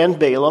this man,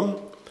 Balaam.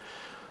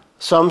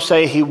 Some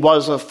say he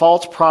was a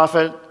false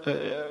prophet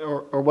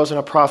or wasn't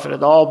a prophet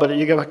at all, but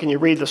you go back and you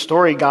read the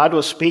story, God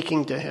was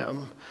speaking to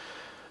him.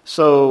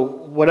 So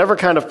whatever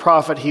kind of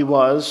prophet he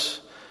was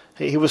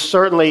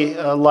certainly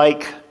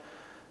like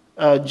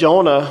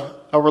Jonah,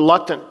 a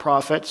reluctant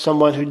prophet,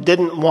 someone who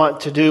didn't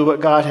want to do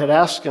what God had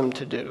asked him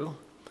to do.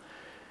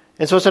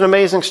 And so it's an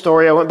amazing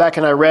story. I went back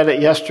and I read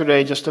it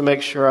yesterday just to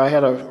make sure I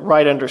had a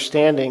right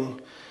understanding.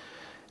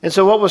 And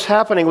so what was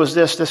happening was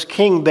this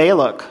king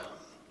Balak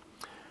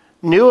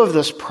knew of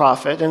this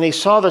prophet, and he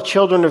saw the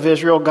children of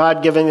Israel,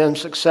 God giving them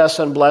success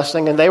and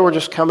blessing, and they were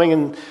just coming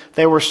and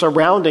they were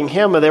surrounding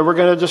him, and they were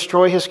going to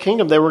destroy his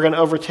kingdom. They were going to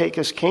overtake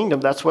his kingdom.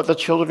 That's what the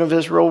children of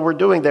Israel were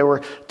doing. They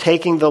were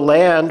taking the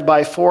land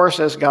by force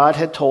as God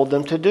had told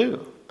them to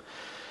do.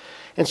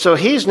 And so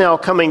he's now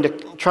trying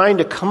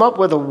to come up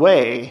with a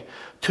way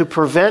to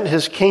prevent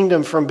his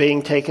kingdom from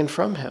being taken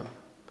from him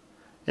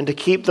and to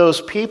keep those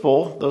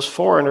people, those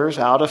foreigners,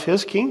 out of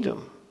his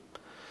kingdom.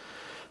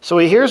 So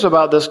he hears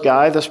about this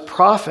guy, this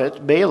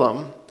prophet,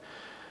 Balaam,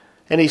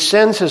 and he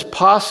sends his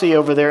posse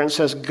over there and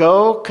says,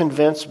 go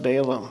convince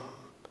Balaam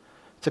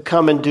to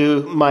come and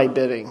do my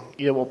bidding.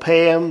 You will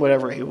pay him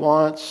whatever he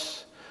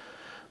wants,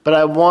 but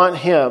I want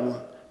him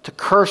to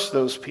curse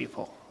those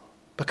people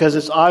because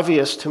it's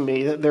obvious to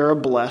me that they're a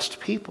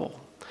blessed people.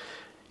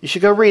 You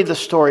should go read the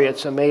story.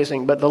 It's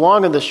amazing. But the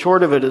long and the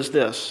short of it is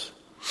this.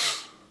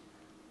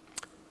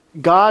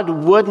 God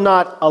would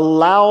not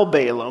allow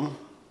Balaam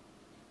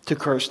to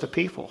curse the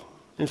people.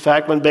 In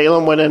fact, when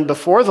Balaam went in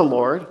before the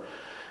Lord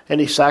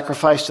and he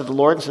sacrificed to the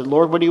Lord and said,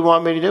 Lord, what do you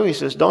want me to do? He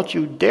says, don't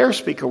you dare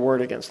speak a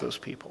word against those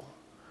people.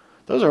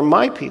 Those are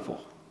my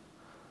people.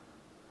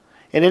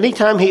 And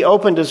anytime he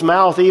opened his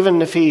mouth,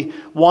 even if he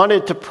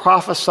wanted to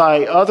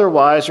prophesy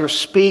otherwise or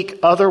speak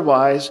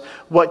otherwise,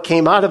 what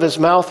came out of his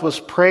mouth was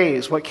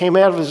praise. What came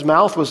out of his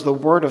mouth was the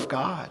word of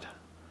God.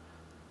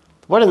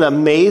 What an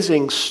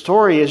amazing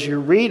story as you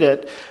read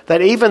it,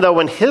 that even though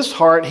in his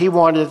heart he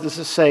wanted to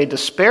say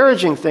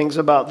disparaging things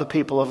about the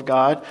people of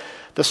God,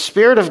 the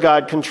Spirit of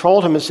God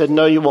controlled him and said,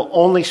 no, you will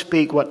only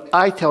speak what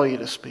I tell you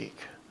to speak.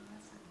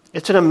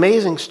 It's an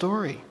amazing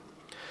story.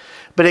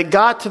 But it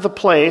got to the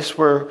place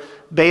where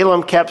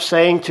Balaam kept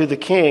saying to the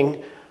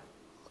king,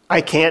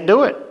 I can't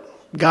do it.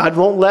 God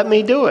won't let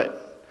me do it.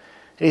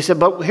 And he said,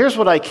 but here's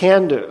what I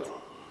can do.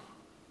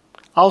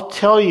 I'll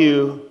tell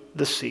you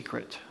the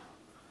secret.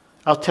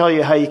 I'll tell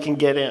you how you can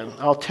get in.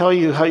 I'll tell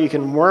you how you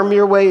can worm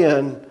your way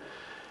in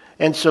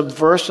and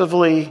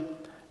subversively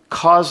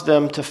cause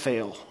them to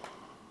fail.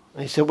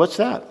 And he said, what's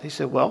that? He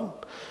said,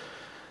 well,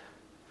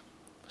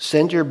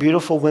 send your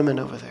beautiful women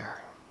over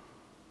there.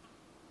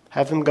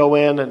 Have them go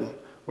in and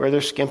wear their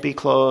skimpy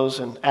clothes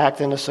and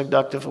act in a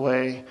seductive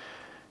way.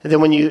 And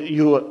then when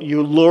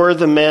you lure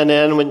the men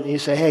in, when you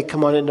say, hey,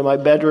 come on into my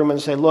bedroom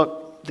and say, look,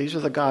 these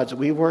are the gods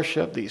we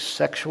worship, these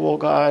sexual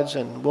gods,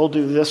 and we'll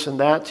do this and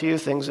that to you,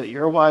 things that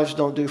your wives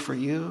don't do for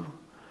you.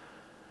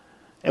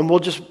 And we're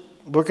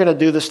going to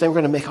do this thing. We're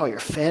going to make all your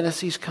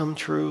fantasies come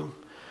true.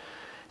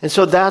 And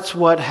so that's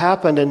what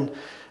happened. And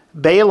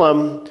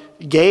Balaam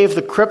gave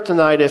the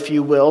kryptonite, if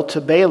you will, to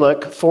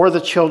Balak for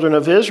the children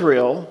of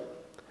Israel.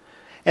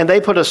 And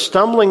they put a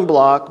stumbling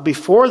block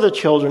before the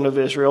children of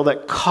Israel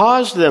that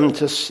caused them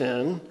to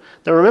sin.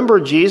 Now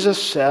remember,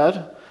 Jesus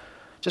said,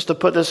 just to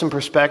put this in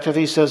perspective,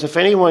 he says, if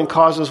anyone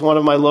causes one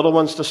of my little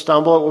ones to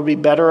stumble, it would be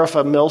better if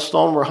a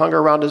millstone were hung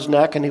around his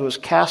neck and he was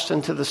cast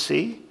into the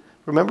sea.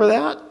 Remember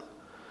that?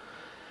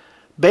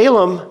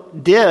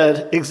 Balaam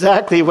did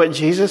exactly what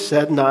Jesus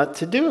said not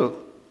to do.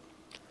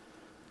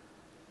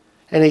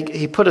 And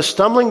he put a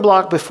stumbling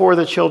block before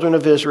the children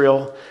of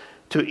Israel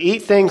to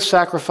eat things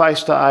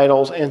sacrificed to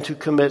idols and to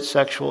commit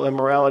sexual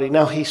immorality.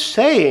 Now he's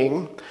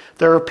saying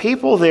there are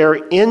people there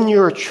in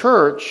your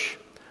church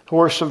who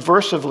are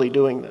subversively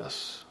doing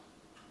this.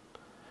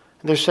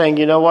 And they're saying,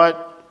 you know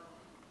what?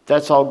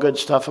 That's all good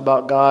stuff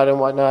about God and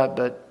whatnot,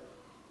 but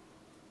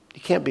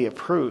you can't be a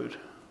prude.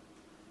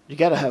 You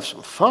got to have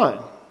some fun.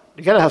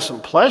 You got to have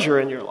some pleasure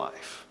in your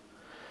life.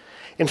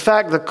 In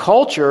fact, the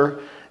culture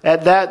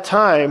at that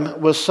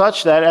time was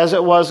such that, as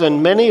it was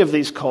in many of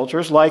these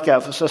cultures, like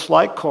Ephesus,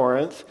 like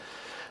Corinth,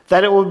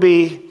 that it would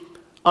be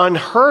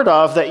unheard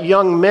of that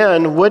young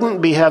men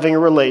wouldn't be having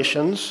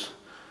relations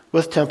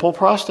with temple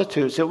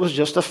prostitutes. It was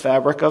just a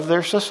fabric of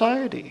their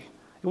society.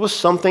 It was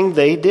something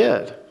they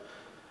did.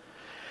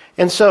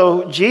 And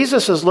so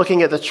Jesus is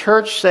looking at the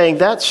church saying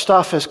that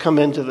stuff has come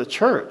into the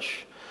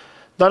church.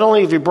 Not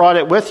only have you brought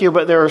it with you,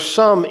 but there are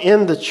some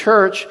in the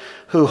church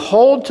who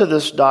hold to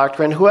this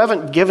doctrine, who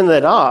haven't given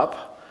it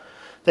up.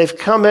 They've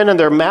come in and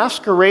they're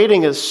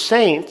masquerading as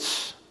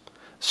saints,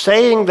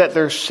 saying that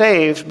they're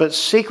saved, but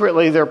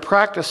secretly they're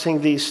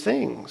practicing these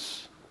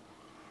things.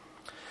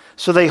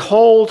 So they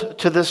hold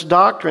to this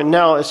doctrine.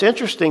 Now, it's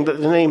interesting that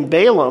the name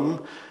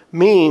Balaam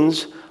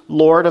means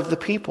Lord of the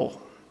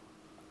people.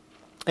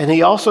 And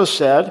he also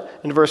said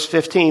in verse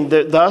 15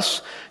 that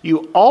thus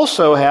you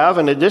also have,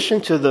 in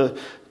addition to the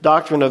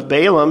doctrine of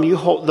Balaam,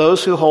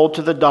 those who hold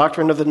to the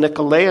doctrine of the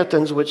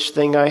Nicolaitans, which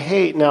thing I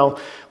hate. Now,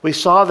 we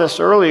saw this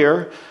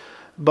earlier,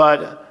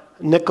 but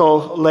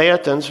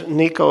Nicolaitans,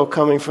 Nico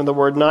coming from the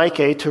word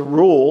Nike, to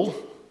rule,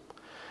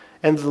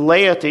 and the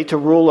laity to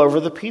rule over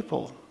the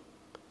people.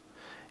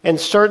 And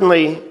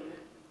certainly,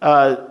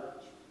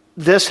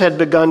 this had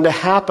begun to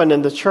happen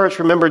in the church.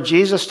 Remember,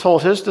 Jesus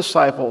told his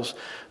disciples,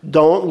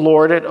 don't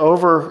lord it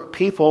over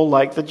people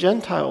like the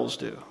Gentiles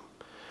do.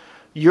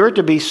 You're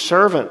to be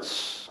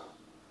servants.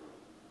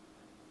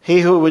 He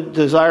who would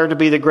desire to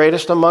be the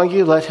greatest among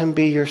you, let him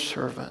be your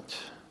servant.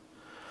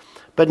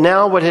 But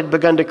now what had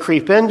begun to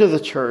creep into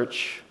the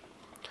church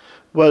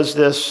was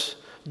this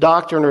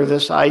doctrine or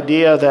this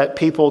idea that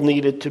people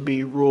needed to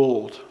be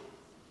ruled.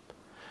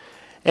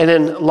 And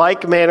in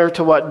like manner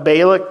to what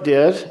Balak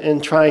did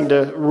in trying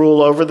to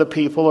rule over the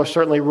people, or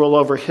certainly rule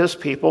over his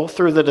people,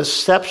 through the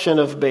deception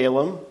of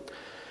Balaam,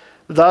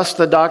 thus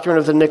the doctrine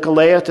of the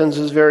Nicolaitans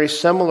is very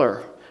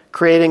similar,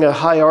 creating a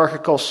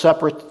hierarchical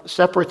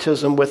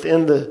separatism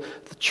within the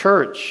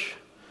church.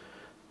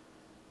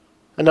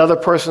 Another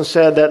person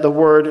said that the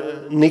word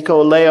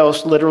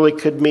Nikolaos literally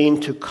could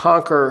mean to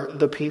conquer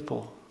the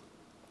people.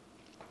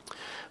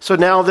 So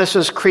now this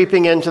is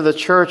creeping into the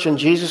church, and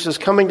Jesus is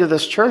coming to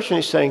this church and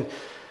he's saying,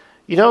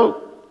 you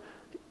know,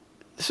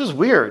 this is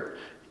weird.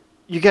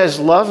 You guys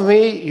love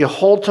me. You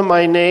hold to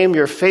my name.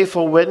 You're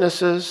faithful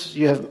witnesses.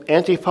 You have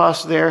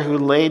Antipas there who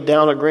laid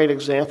down a great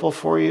example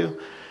for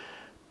you.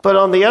 But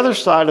on the other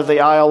side of the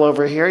aisle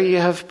over here, you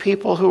have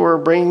people who are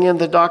bringing in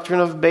the doctrine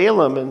of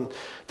Balaam, and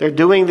they're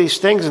doing these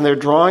things, and they're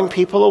drawing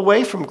people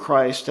away from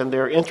Christ, and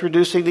they're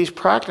introducing these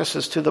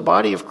practices to the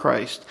body of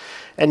Christ.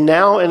 And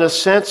now, in a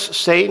sense,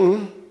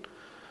 Satan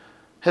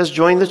has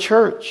joined the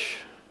church.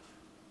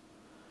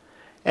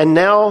 And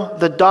now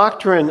the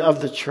doctrine of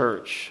the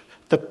church,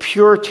 the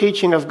pure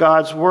teaching of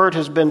God's word,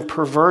 has been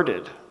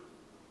perverted.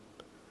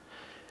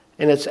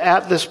 And it's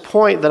at this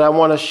point that I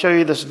want to show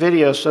you this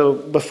video. So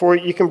before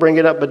you can bring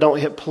it up, but don't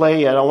hit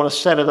play yet, I want to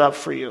set it up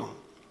for you.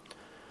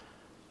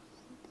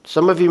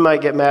 Some of you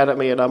might get mad at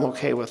me, and I'm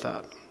okay with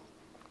that.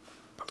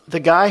 The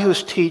guy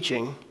who's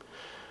teaching,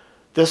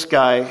 this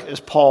guy is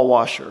Paul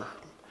Washer.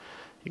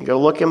 You can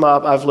go look him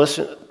up. I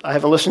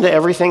haven't listened to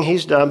everything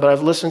he's done, but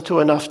I've listened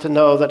to enough to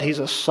know that he's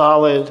a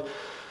solid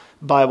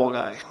Bible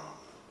guy.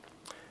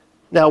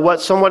 Now,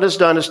 what someone has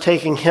done is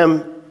taking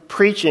him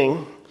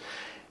preaching,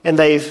 and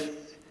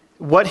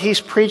what he's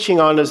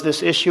preaching on is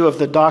this issue of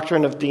the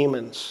doctrine of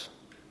demons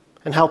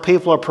and how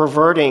people are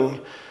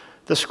perverting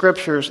the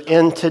scriptures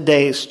in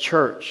today's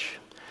church.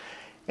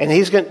 And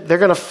they're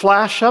going to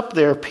flash up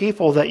there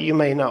people that you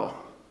may know.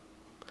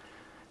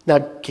 Now,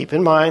 keep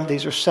in mind,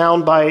 these are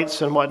sound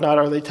bites and whatnot.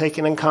 Are they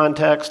taken in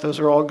context? Those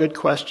are all good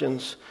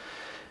questions.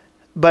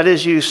 But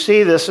as you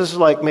see, this is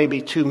like maybe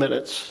 2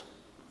 minutes.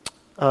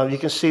 You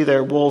can see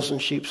there, wolves in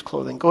sheep's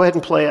clothing. Go ahead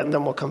and play it, and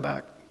then we'll come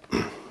back.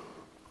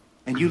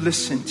 And you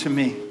listen to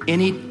me.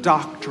 Any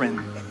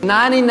doctrine.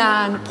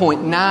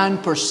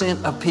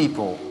 99.9% of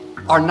people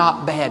are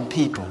not bad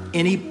people.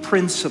 Any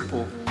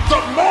principle.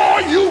 The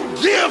more you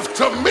give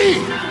to me,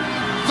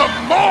 the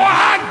more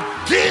I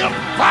give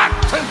back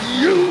to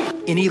you.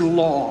 Any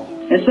law.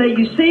 And say,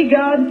 you see,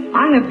 God,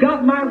 I have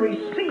got my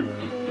receipt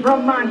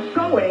from my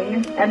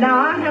sowing, and now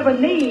I have a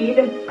need,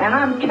 and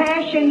I'm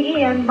cashing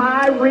in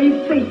my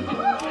receipt.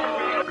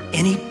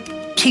 Any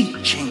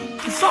teaching.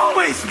 It's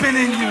always been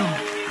in you.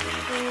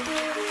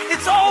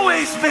 It's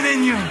always been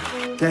in you.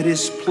 That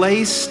is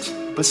placed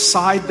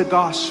beside the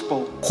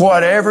gospel.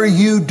 Whatever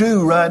you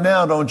do right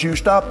now, don't you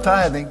stop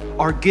tithing.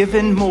 Are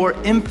given more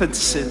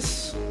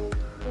emphasis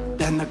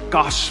than the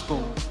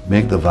gospel.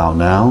 Make the vow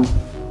now,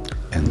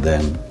 and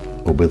then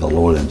obey the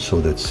Lord and sow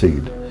that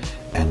seed.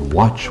 And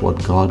watch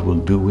what God will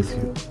do with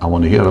you. I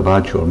want to hear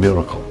about your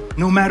miracle.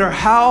 No matter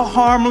how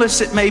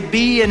harmless it may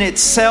be in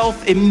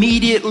itself,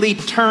 immediately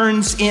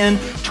turns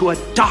into a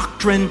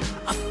doctrine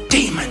of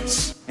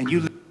demons. And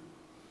you.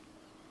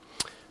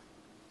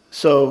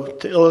 So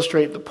to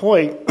illustrate the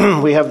point,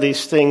 we have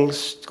these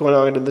things going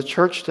on in the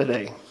church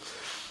today.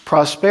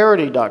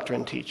 Prosperity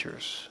doctrine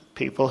teachers,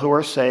 people who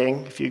are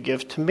saying, if you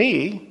give to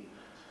me,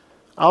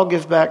 I'll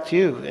give back to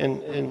you.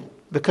 And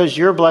because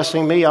you're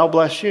blessing me, I'll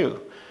bless you.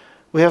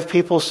 We have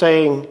people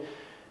saying,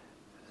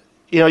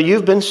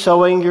 you've been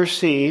sowing your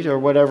seed or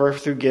whatever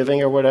through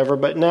giving or whatever,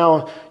 but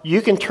now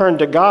you can turn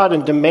to God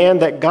and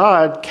demand that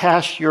God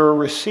cash your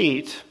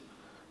receipt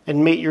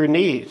and meet your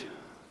need.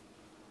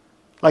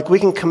 Like we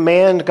can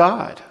command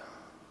God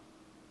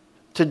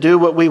to do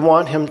what we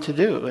want him to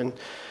do. And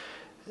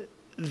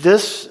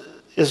this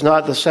is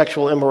not the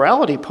sexual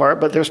immorality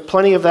part, but there's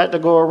plenty of that to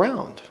go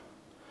around.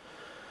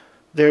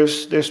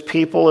 There's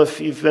people, if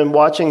you've been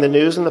watching the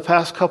news in the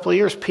past couple of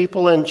years,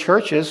 people in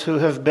churches who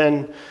have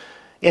been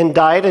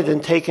indicted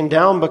and taken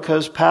down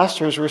because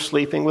pastors were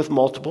sleeping with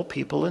multiple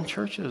people in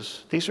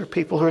churches. These are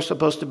people who are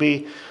supposed to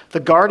be the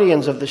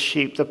guardians of the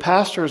sheep, the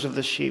pastors of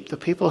the sheep, the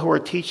people who are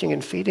teaching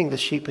and feeding the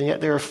sheep, and yet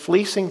they are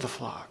fleecing the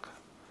flock.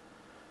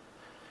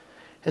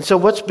 And so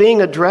what's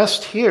being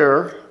addressed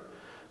here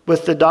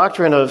with the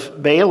doctrine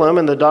of Balaam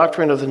and the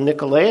doctrine of the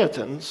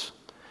Nicolaitans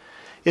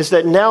is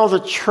that now the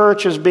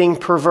church is being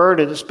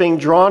perverted. It's being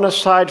drawn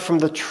aside from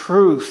the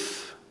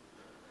truth.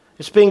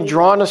 It's being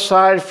drawn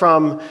aside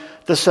from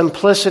the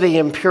simplicity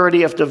and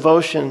purity of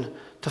devotion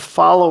to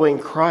following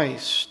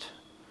Christ.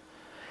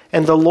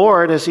 And the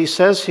Lord, as he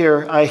says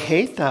here, I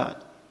hate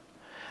that.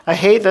 I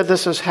hate that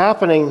this is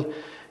happening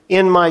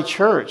in my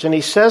church. And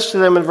he says to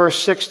them in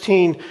verse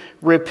 16,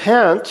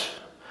 repent,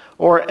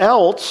 or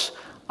else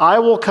I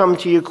will come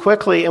to you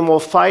quickly and will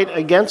fight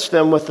against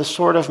them with the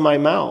sword of my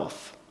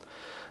mouth.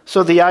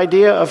 So the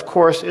idea, of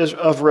course, is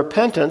of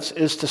repentance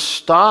is to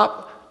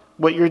stop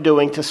what you're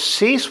doing, to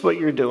cease what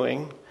you're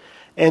doing,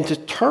 and to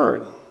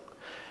turn.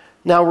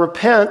 Now,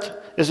 repent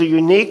is a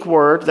unique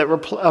word that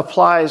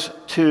applies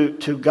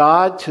to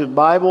God, to the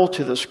Bible,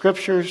 to the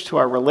Scriptures, to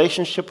our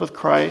relationship with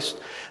Christ,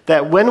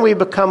 that when we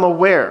become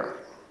aware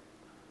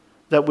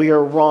that we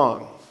are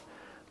wrong,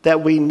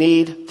 that we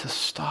need to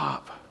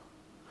stop.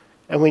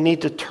 And we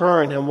need to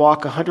turn and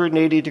walk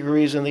 180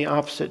 degrees in the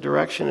opposite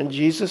direction. And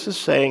Jesus is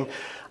saying,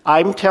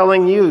 I'm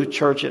telling you,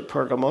 church at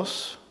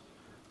Pergamos,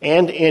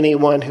 and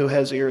anyone who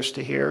has ears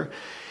to hear,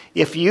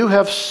 if you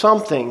have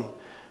something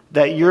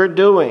that you're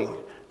doing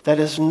that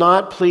is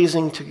not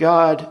pleasing to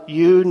God,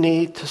 you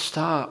need to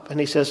stop. And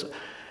he says,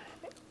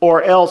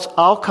 or else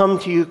I'll come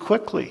to you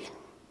quickly.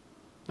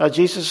 Now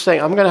Jesus is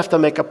saying, I'm going to have to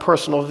make a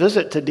personal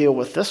visit to deal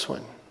with this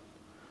one.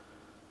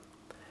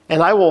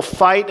 And I will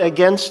fight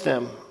against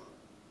them.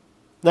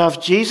 Now,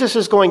 if Jesus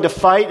is going to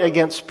fight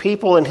against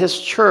people in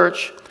his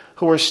church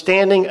who are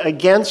standing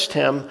against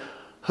him,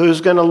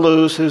 who's going to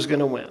lose, who's going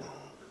to win?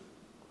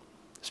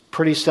 It's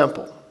pretty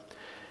simple.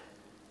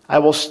 I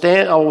will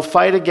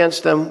fight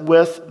against them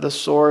with the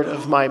sword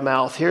of my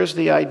mouth. Here's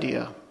the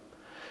idea.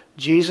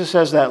 Jesus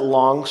has that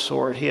long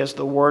sword. He has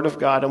the Word of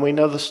God, and we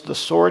know the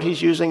sword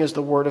he's using is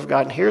the Word of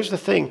God. And here's the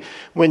thing.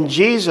 When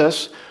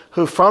Jesus,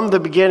 who from the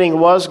beginning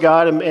was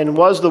God and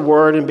was the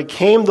Word and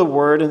became the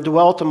Word and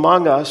dwelt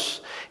among us,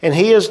 and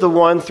he is the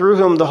one through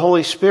whom the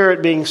Holy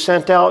Spirit being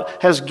sent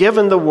out has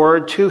given the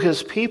Word to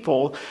his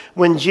people.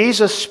 When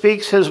Jesus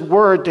speaks his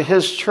Word to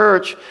his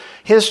church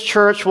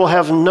will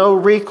have no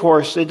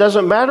recourse. It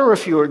doesn't matter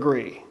if you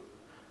agree.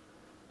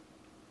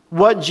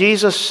 What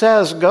Jesus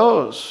says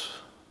goes.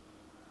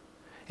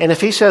 And if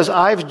he says,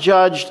 I've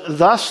judged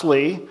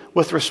thusly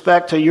with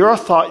respect to your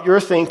thought, your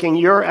thinking,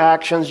 your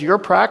actions, your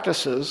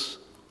practices,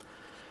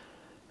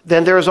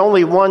 then there's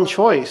only one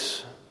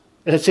choice.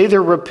 And it's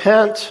either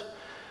repent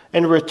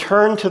and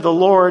return to the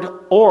Lord,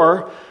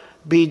 or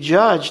be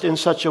judged in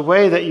such a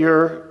way that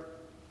you're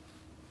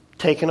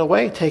taken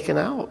away, taken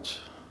out.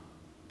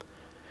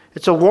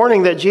 It's a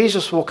warning that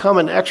Jesus will come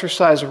and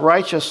exercise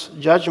righteous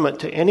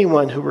judgment to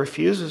anyone who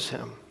refuses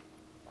him.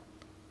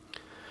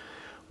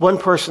 One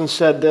person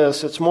said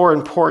this, it's more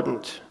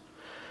important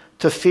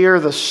to fear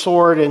the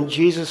sword in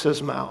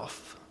Jesus'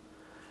 mouth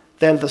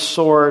than the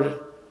sword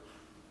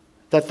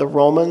that the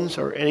Romans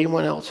or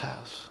anyone else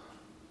has.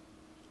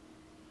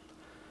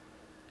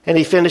 And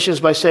he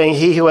finishes by saying,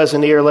 he who has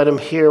an ear, let him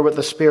hear what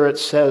the Spirit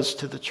says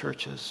to the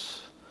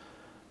churches.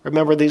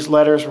 Remember, these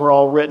letters were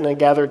all written and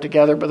gathered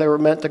together, but they were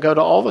meant to go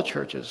to all the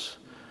churches.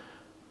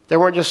 There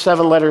weren't just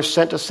 7 letters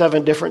sent to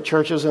 7 different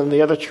churches and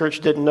the other church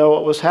didn't know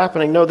what was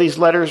happening. No, these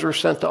letters were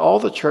sent to all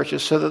the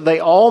churches so that they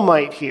all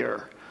might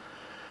hear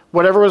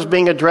whatever was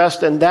being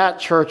addressed in that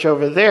church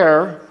over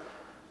there,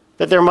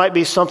 that there might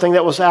be something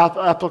that was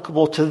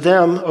applicable to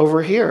them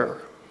over here.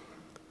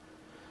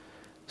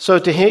 So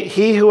to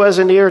he who has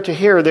an ear to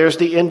hear, there's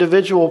the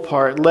individual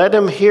part. Let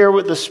him hear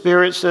what the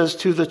Spirit says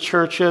to the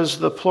churches,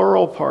 the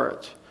plural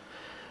part.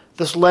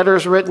 This letter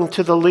is written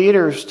to the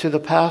leaders, to the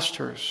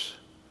pastors.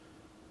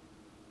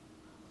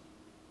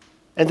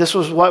 And this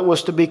was what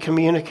was to be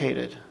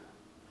communicated.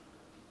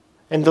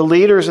 And the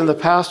leaders and the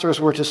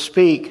pastors were to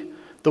speak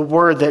the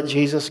word that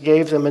Jesus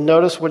gave them. And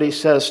notice what he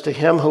says, to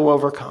him who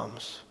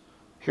overcomes.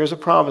 Here's a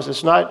promise.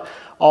 It's not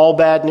all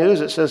bad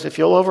news. It says, if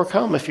you'll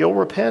overcome, if you'll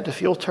repent,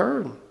 if you'll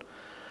turn,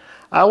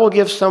 I will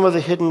give some of the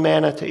hidden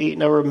manna to eat.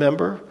 Now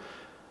remember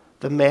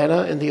the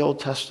manna in the Old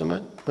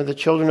Testament when the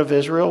children of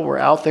Israel were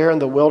out there in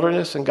the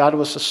wilderness and God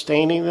was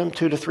sustaining them,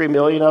 2 to 3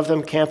 million of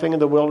them camping in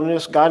the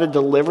wilderness. God had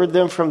delivered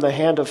them from the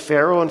hand of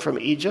Pharaoh and from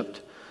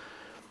Egypt.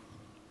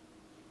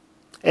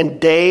 And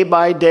day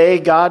by day,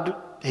 God,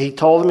 he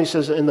told them, he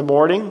says, in the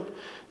morning,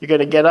 you're going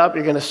to get up,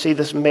 you're going to see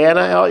this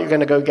manna out, you're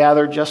going to go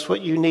gather just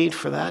what you need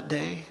for that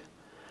day.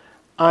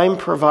 I'm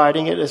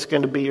providing it. It's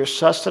going to be your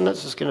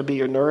sustenance. It's going to be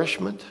your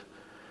nourishment.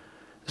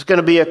 It's going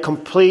to be a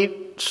complete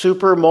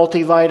super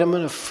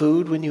multivitamin of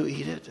food when you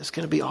eat it. It's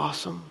going to be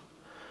awesome.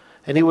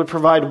 And he would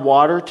provide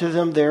water to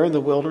them there in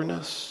the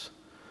wilderness.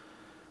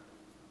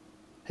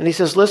 And he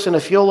says, listen,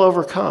 if you'll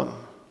overcome,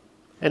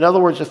 in other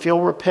words, if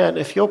you'll repent,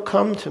 if you'll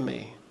come to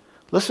me,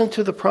 listen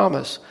to the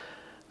promise.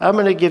 I'm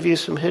going to give you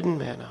some hidden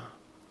manna.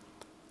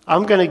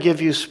 I'm going to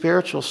give you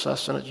spiritual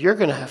sustenance. You're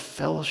going to have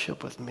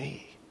fellowship with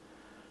me.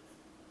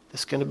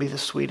 It's going to be the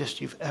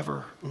sweetest you've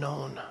ever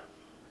known.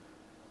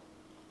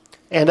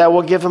 And I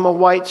will give him a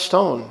white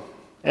stone.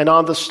 And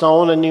on the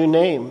stone, a new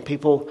name.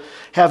 People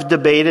have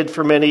debated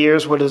for many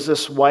years, what does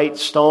this white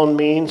stone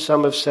mean?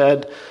 Some have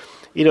said,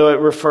 it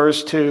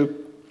refers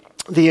to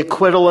the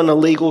acquittal in a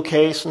legal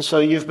case. And so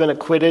you've been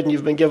acquitted and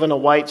you've been given a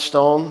white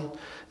stone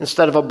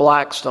instead of a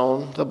black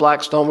stone. The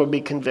black stone would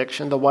be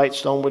conviction. The white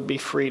stone would be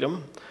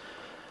freedom.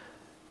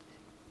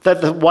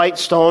 That the white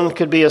stone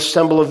could be a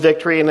symbol of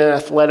victory in an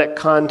athletic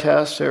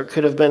contest, or it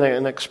could have been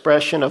an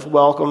expression of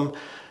welcome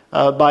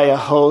by a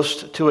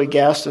host to a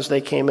guest as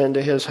they came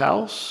into his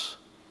house.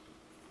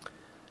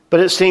 But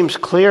it seems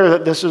clear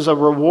that this is a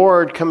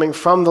reward coming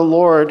from the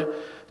Lord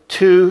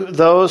to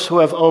those who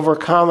have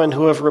overcome and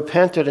who have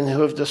repented and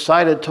who have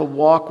decided to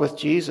walk with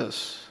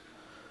Jesus.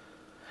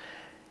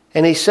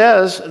 And he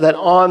says that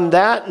on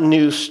that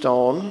new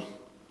stone,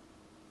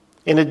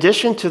 in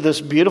addition to this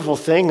beautiful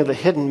thing of the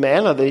hidden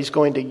manna that he's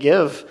going to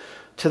give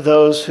to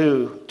those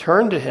who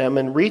turn to him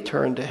and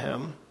return to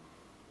him,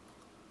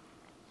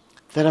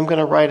 that I'm going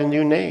to write a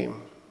new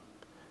name.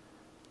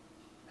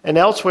 And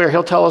elsewhere,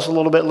 he'll tell us a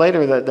little bit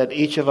later that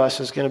each of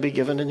us is going to be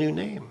given a new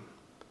name.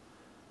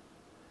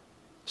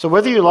 So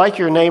whether you like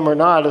your name or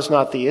not is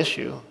not the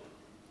issue.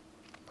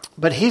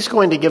 But he's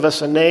going to give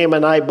us a name,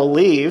 and I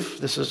believe,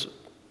 this is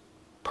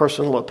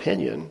personal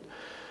opinion,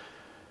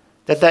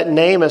 that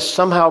name is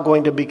somehow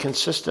going to be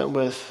consistent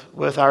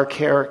with our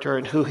character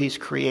and who he's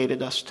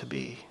created us to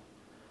be.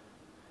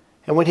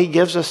 And when he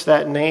gives us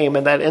that name,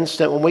 in that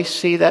instant, when we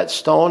see that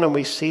stone and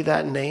we see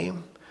that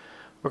name,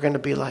 we're going to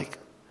be like,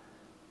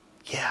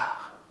 yeah,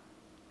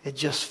 it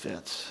just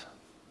fits.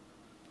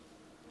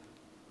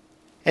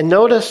 And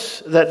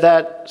notice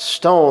that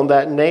stone,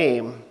 that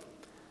name,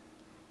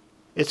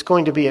 it's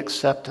going to be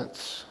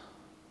acceptance.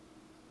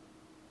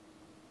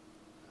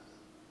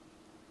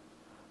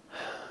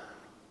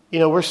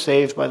 We're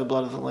saved by the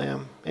blood of the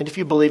Lamb. And if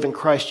you believe in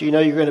Christ, you're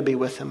going to be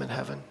with him in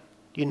heaven.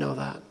 You know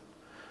that.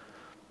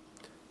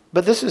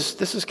 But this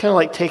is kind of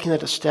like taking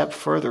it a step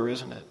further,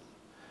 isn't it?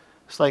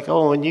 It's like,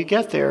 when you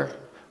get there,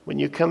 when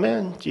you come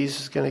in,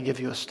 Jesus is going to give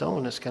you a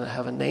stone. It's going to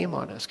have a name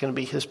on it. It's going to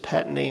be his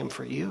pet name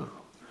for you.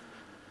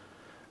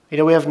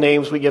 We have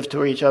names we give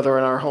to each other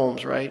in our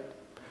homes, right?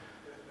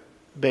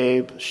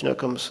 Babe,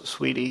 Schnookums,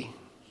 Sweetie,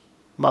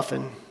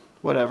 Muffin,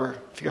 whatever.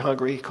 If you're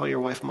hungry, call your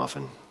wife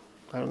Muffin.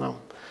 I don't know.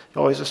 You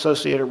always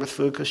associate her with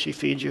food because she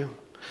feeds you.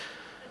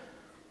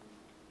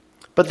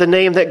 But the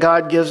name that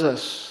God gives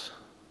us,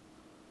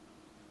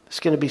 it's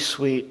going to be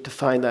sweet to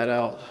find that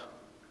out.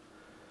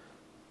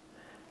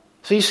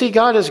 So you see,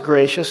 God is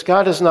gracious.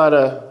 God is not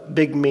a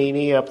big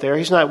meanie up there.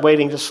 He's not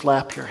waiting to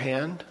slap your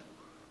hand.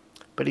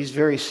 But he's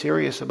very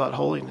serious about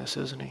holiness,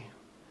 isn't he?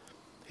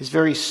 He's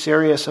very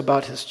serious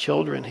about his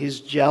children.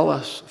 He's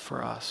jealous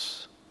for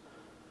us.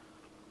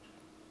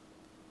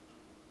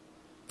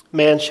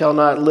 Man shall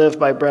not live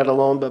by bread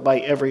alone, but by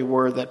every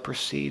word that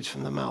proceeds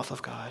from the mouth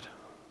of God.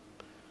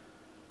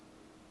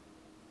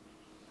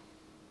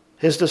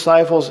 His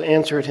disciples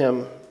answered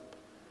him,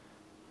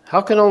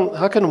 How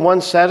can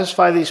one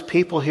satisfy these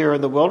people here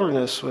in the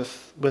wilderness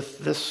with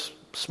this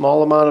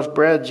small amount of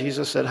bread?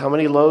 Jesus said, how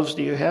many loaves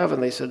do you have?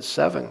 And they said,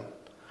 7.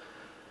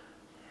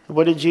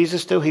 What did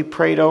Jesus do? He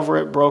prayed over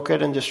it, broke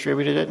it, and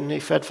distributed it, and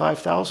he fed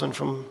 5,000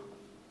 from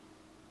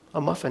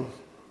a muffin.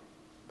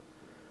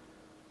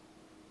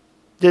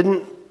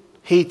 Didn't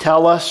he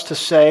tell us to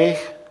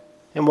say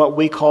in what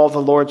we call the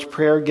Lord's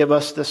Prayer, give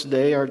us this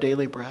day our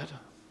daily bread?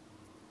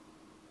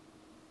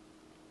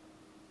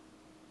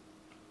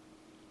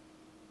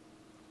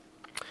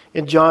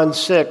 In John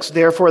 6,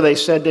 therefore they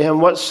said to him,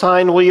 what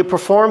sign will you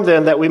perform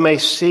then that we may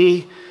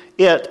see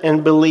it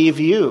and believe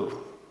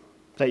you,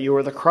 that you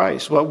are the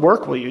Christ? What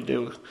work will you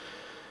do?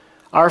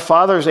 Our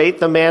fathers ate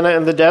the manna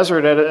in the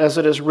desert, as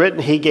it is written,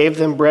 he gave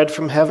them bread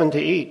from heaven to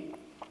eat.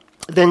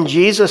 Then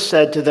Jesus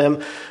said to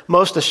them,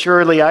 most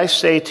assuredly I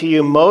say to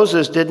you,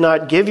 Moses did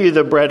not give you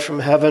the bread from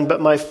heaven,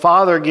 but my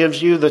Father gives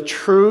you the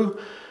true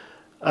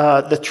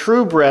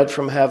bread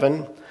from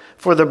heaven.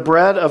 For the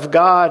bread of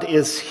God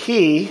is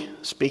he,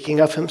 speaking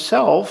of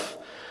himself,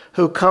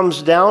 who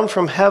comes down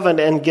from heaven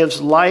and gives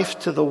life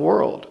to the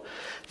world.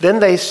 Then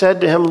they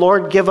said to him,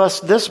 Lord, give us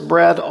this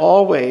bread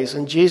always.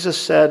 And Jesus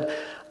said,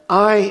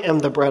 I am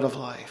the bread of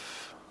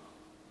life.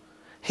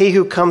 He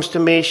who comes to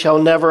me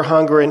shall never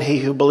hunger, and he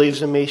who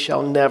believes in me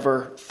shall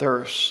never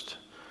thirst.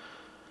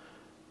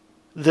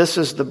 This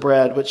is the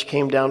bread which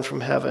came down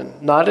from heaven,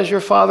 not as your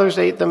fathers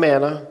ate the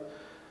manna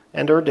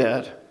and are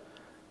dead.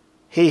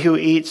 He who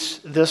eats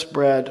this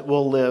bread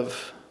will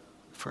live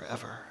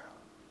forever.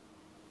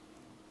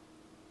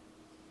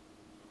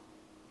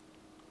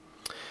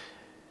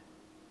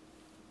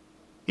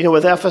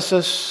 With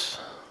Ephesus,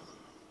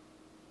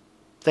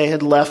 they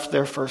had left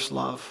their first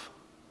love.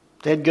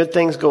 They had good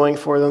things going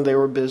for them. They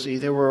were busy.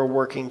 They were a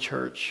working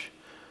church.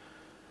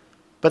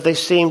 But they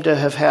seemed to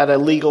have had a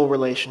legal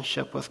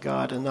relationship with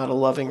God and not a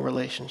loving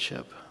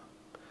relationship.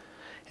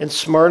 In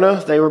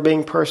Smyrna, they were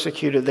being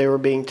persecuted. They were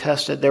being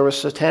tested. There was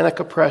satanic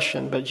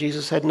oppression, but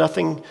Jesus had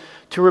nothing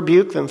to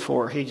rebuke them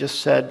for. He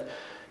just said,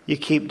 you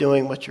keep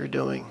doing what you're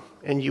doing,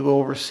 and you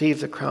will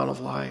receive the crown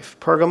of life.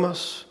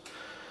 Pergamos,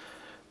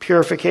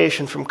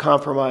 purification from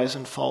compromise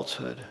and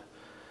falsehood.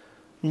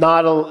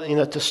 Not,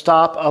 to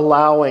stop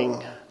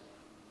allowing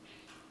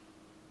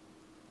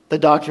the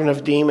doctrine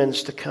of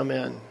demons to come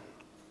in.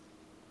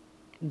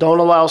 Don't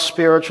allow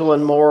spiritual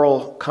and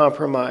moral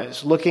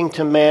compromise, looking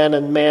to man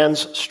and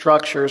man's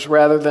structures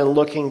rather than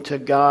looking to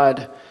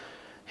God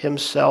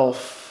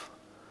himself.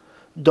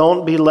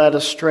 Don't be led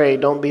astray.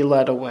 Don't be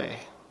led away.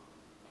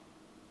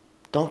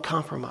 Don't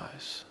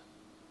compromise.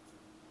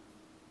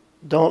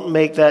 Don't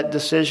make that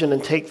decision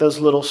and take those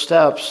little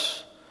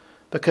steps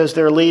because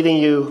they're leading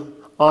you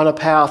on a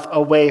path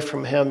away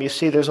from him. You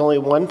see, there's only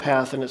one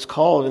path, and it's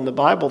called in the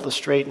Bible the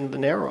straight and the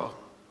narrow.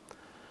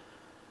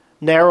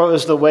 Narrow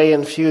is the way,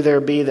 and few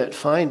there be that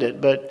find it.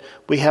 But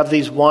we have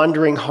these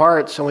wandering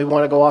hearts, and we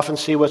want to go off and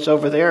see what's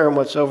over there and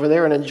what's over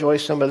there and enjoy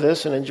some of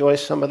this and enjoy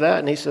some of that.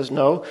 And he says,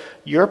 no,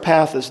 your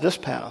path is this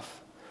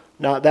path.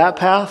 Not that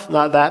path,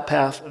 not that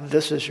path.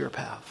 This is your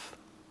path.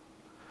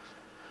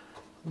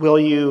 Will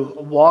you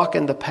walk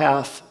in the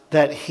path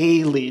that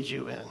he leads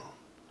you in?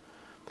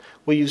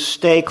 Will you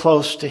stay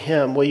close to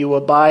him? Will you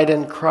abide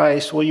in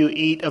Christ? Will you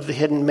eat of the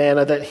hidden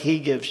manna that he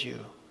gives you?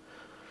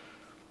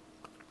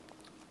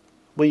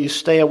 Will you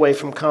stay away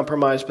from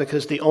compromise?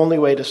 Because the only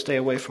way to stay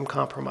away from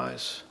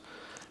compromise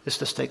is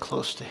to stay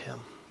close to him.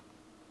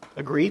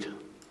 Agreed?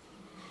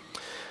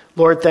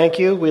 Lord, thank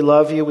you. We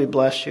love you. We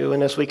bless you.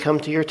 And as we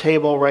come to your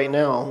table right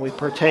now, we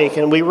partake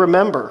and we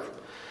remember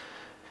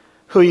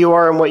who you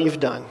are and what you've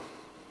done.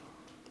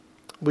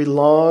 We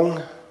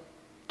long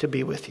to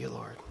be with you,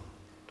 Lord.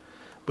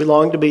 We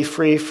long to be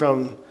free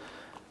from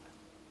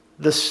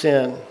the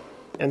sin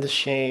and the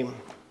shame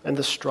and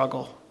the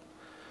struggle.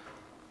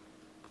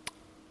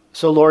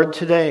 So, Lord,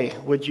 today,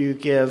 would you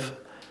give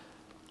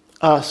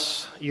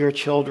us, your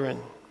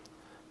children,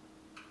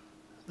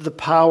 the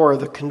power,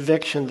 the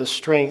conviction, the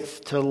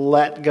strength to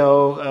let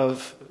go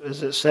of,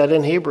 as it said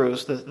in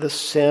Hebrews, the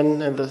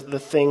sin and the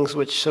things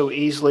which so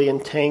easily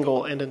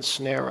entangle and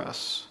ensnare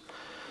us.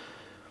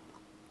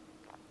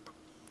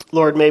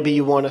 Lord, maybe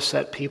you want to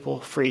set people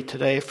free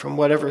today from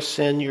whatever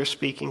sin you're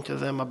speaking to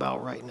them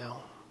about right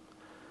now.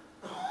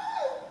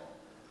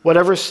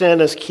 Whatever sin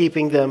is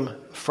keeping them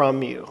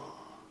from you,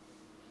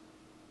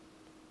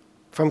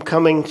 from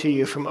coming to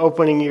you, from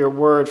opening your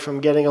word, from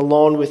getting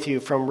alone with you,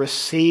 from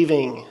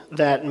receiving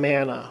that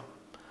manna.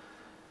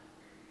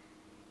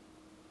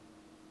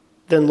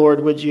 Then,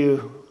 Lord, would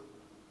you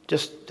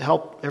just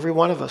help every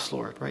one of us,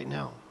 Lord, right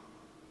now.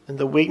 In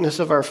the weakness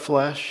of our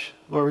flesh,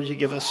 Lord, would you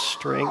give us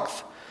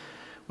strength?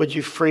 Would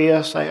you free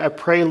us? I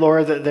pray,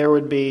 Lord, that there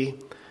would be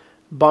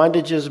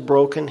bondages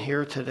broken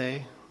here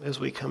today as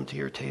we come to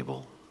your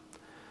table.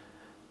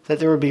 That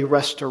there would be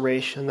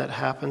restoration that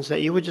happens,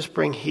 that you would just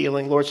bring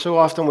healing. Lord, so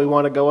often we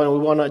want to go and we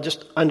want to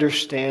just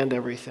understand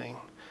everything.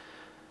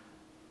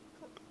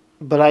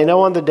 But I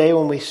know on the day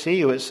when we see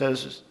you, it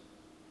says,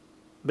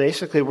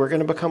 basically, we're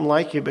going to become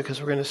like you because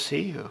we're going to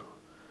see you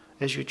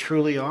as you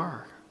truly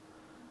are.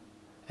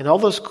 And all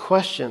those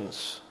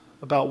questions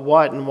about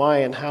what and why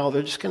and how,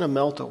 they're just going to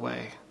melt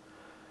away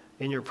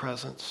in your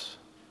presence.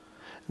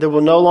 There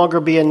will no longer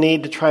be a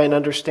need to try and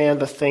understand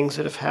the things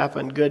that have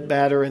happened, good,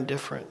 bad, or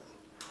indifferent.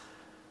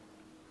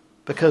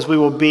 Because we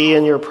will be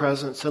in your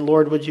presence. And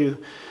Lord, would you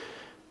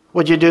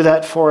do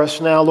that for us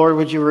now? Lord,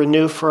 would you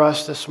renew for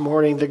us this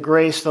morning the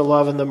grace, the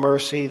love, and the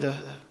mercy,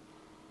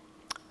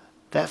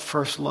 that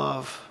first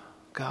love,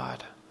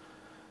 God.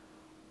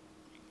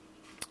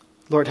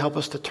 Lord, help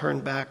us to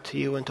turn back to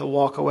you and to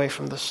walk away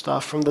from the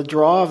stuff, from the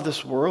draw of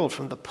this world,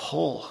 from the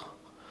pull,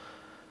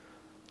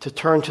 to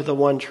turn to the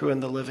one true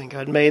and the living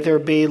God. May there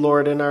be,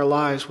 Lord, in our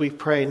lives, we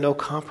pray, no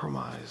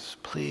compromise.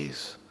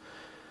 Please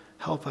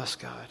help us,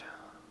 God.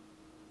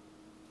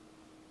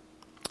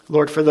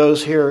 Lord, for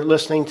those here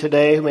listening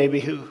today, maybe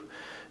who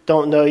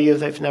don't know you,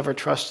 they've never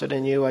trusted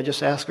in you, I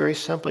just ask very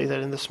simply that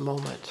in this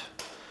moment,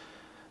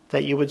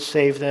 that you would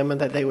save them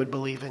and that they would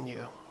believe in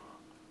you.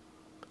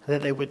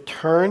 That they would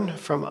turn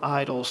from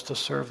idols to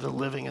serve the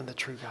living and the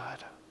true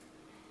God.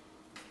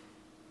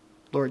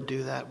 Lord,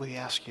 do that, we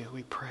ask you,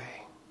 we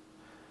pray.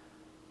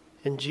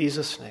 In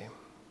Jesus' name,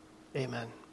 amen.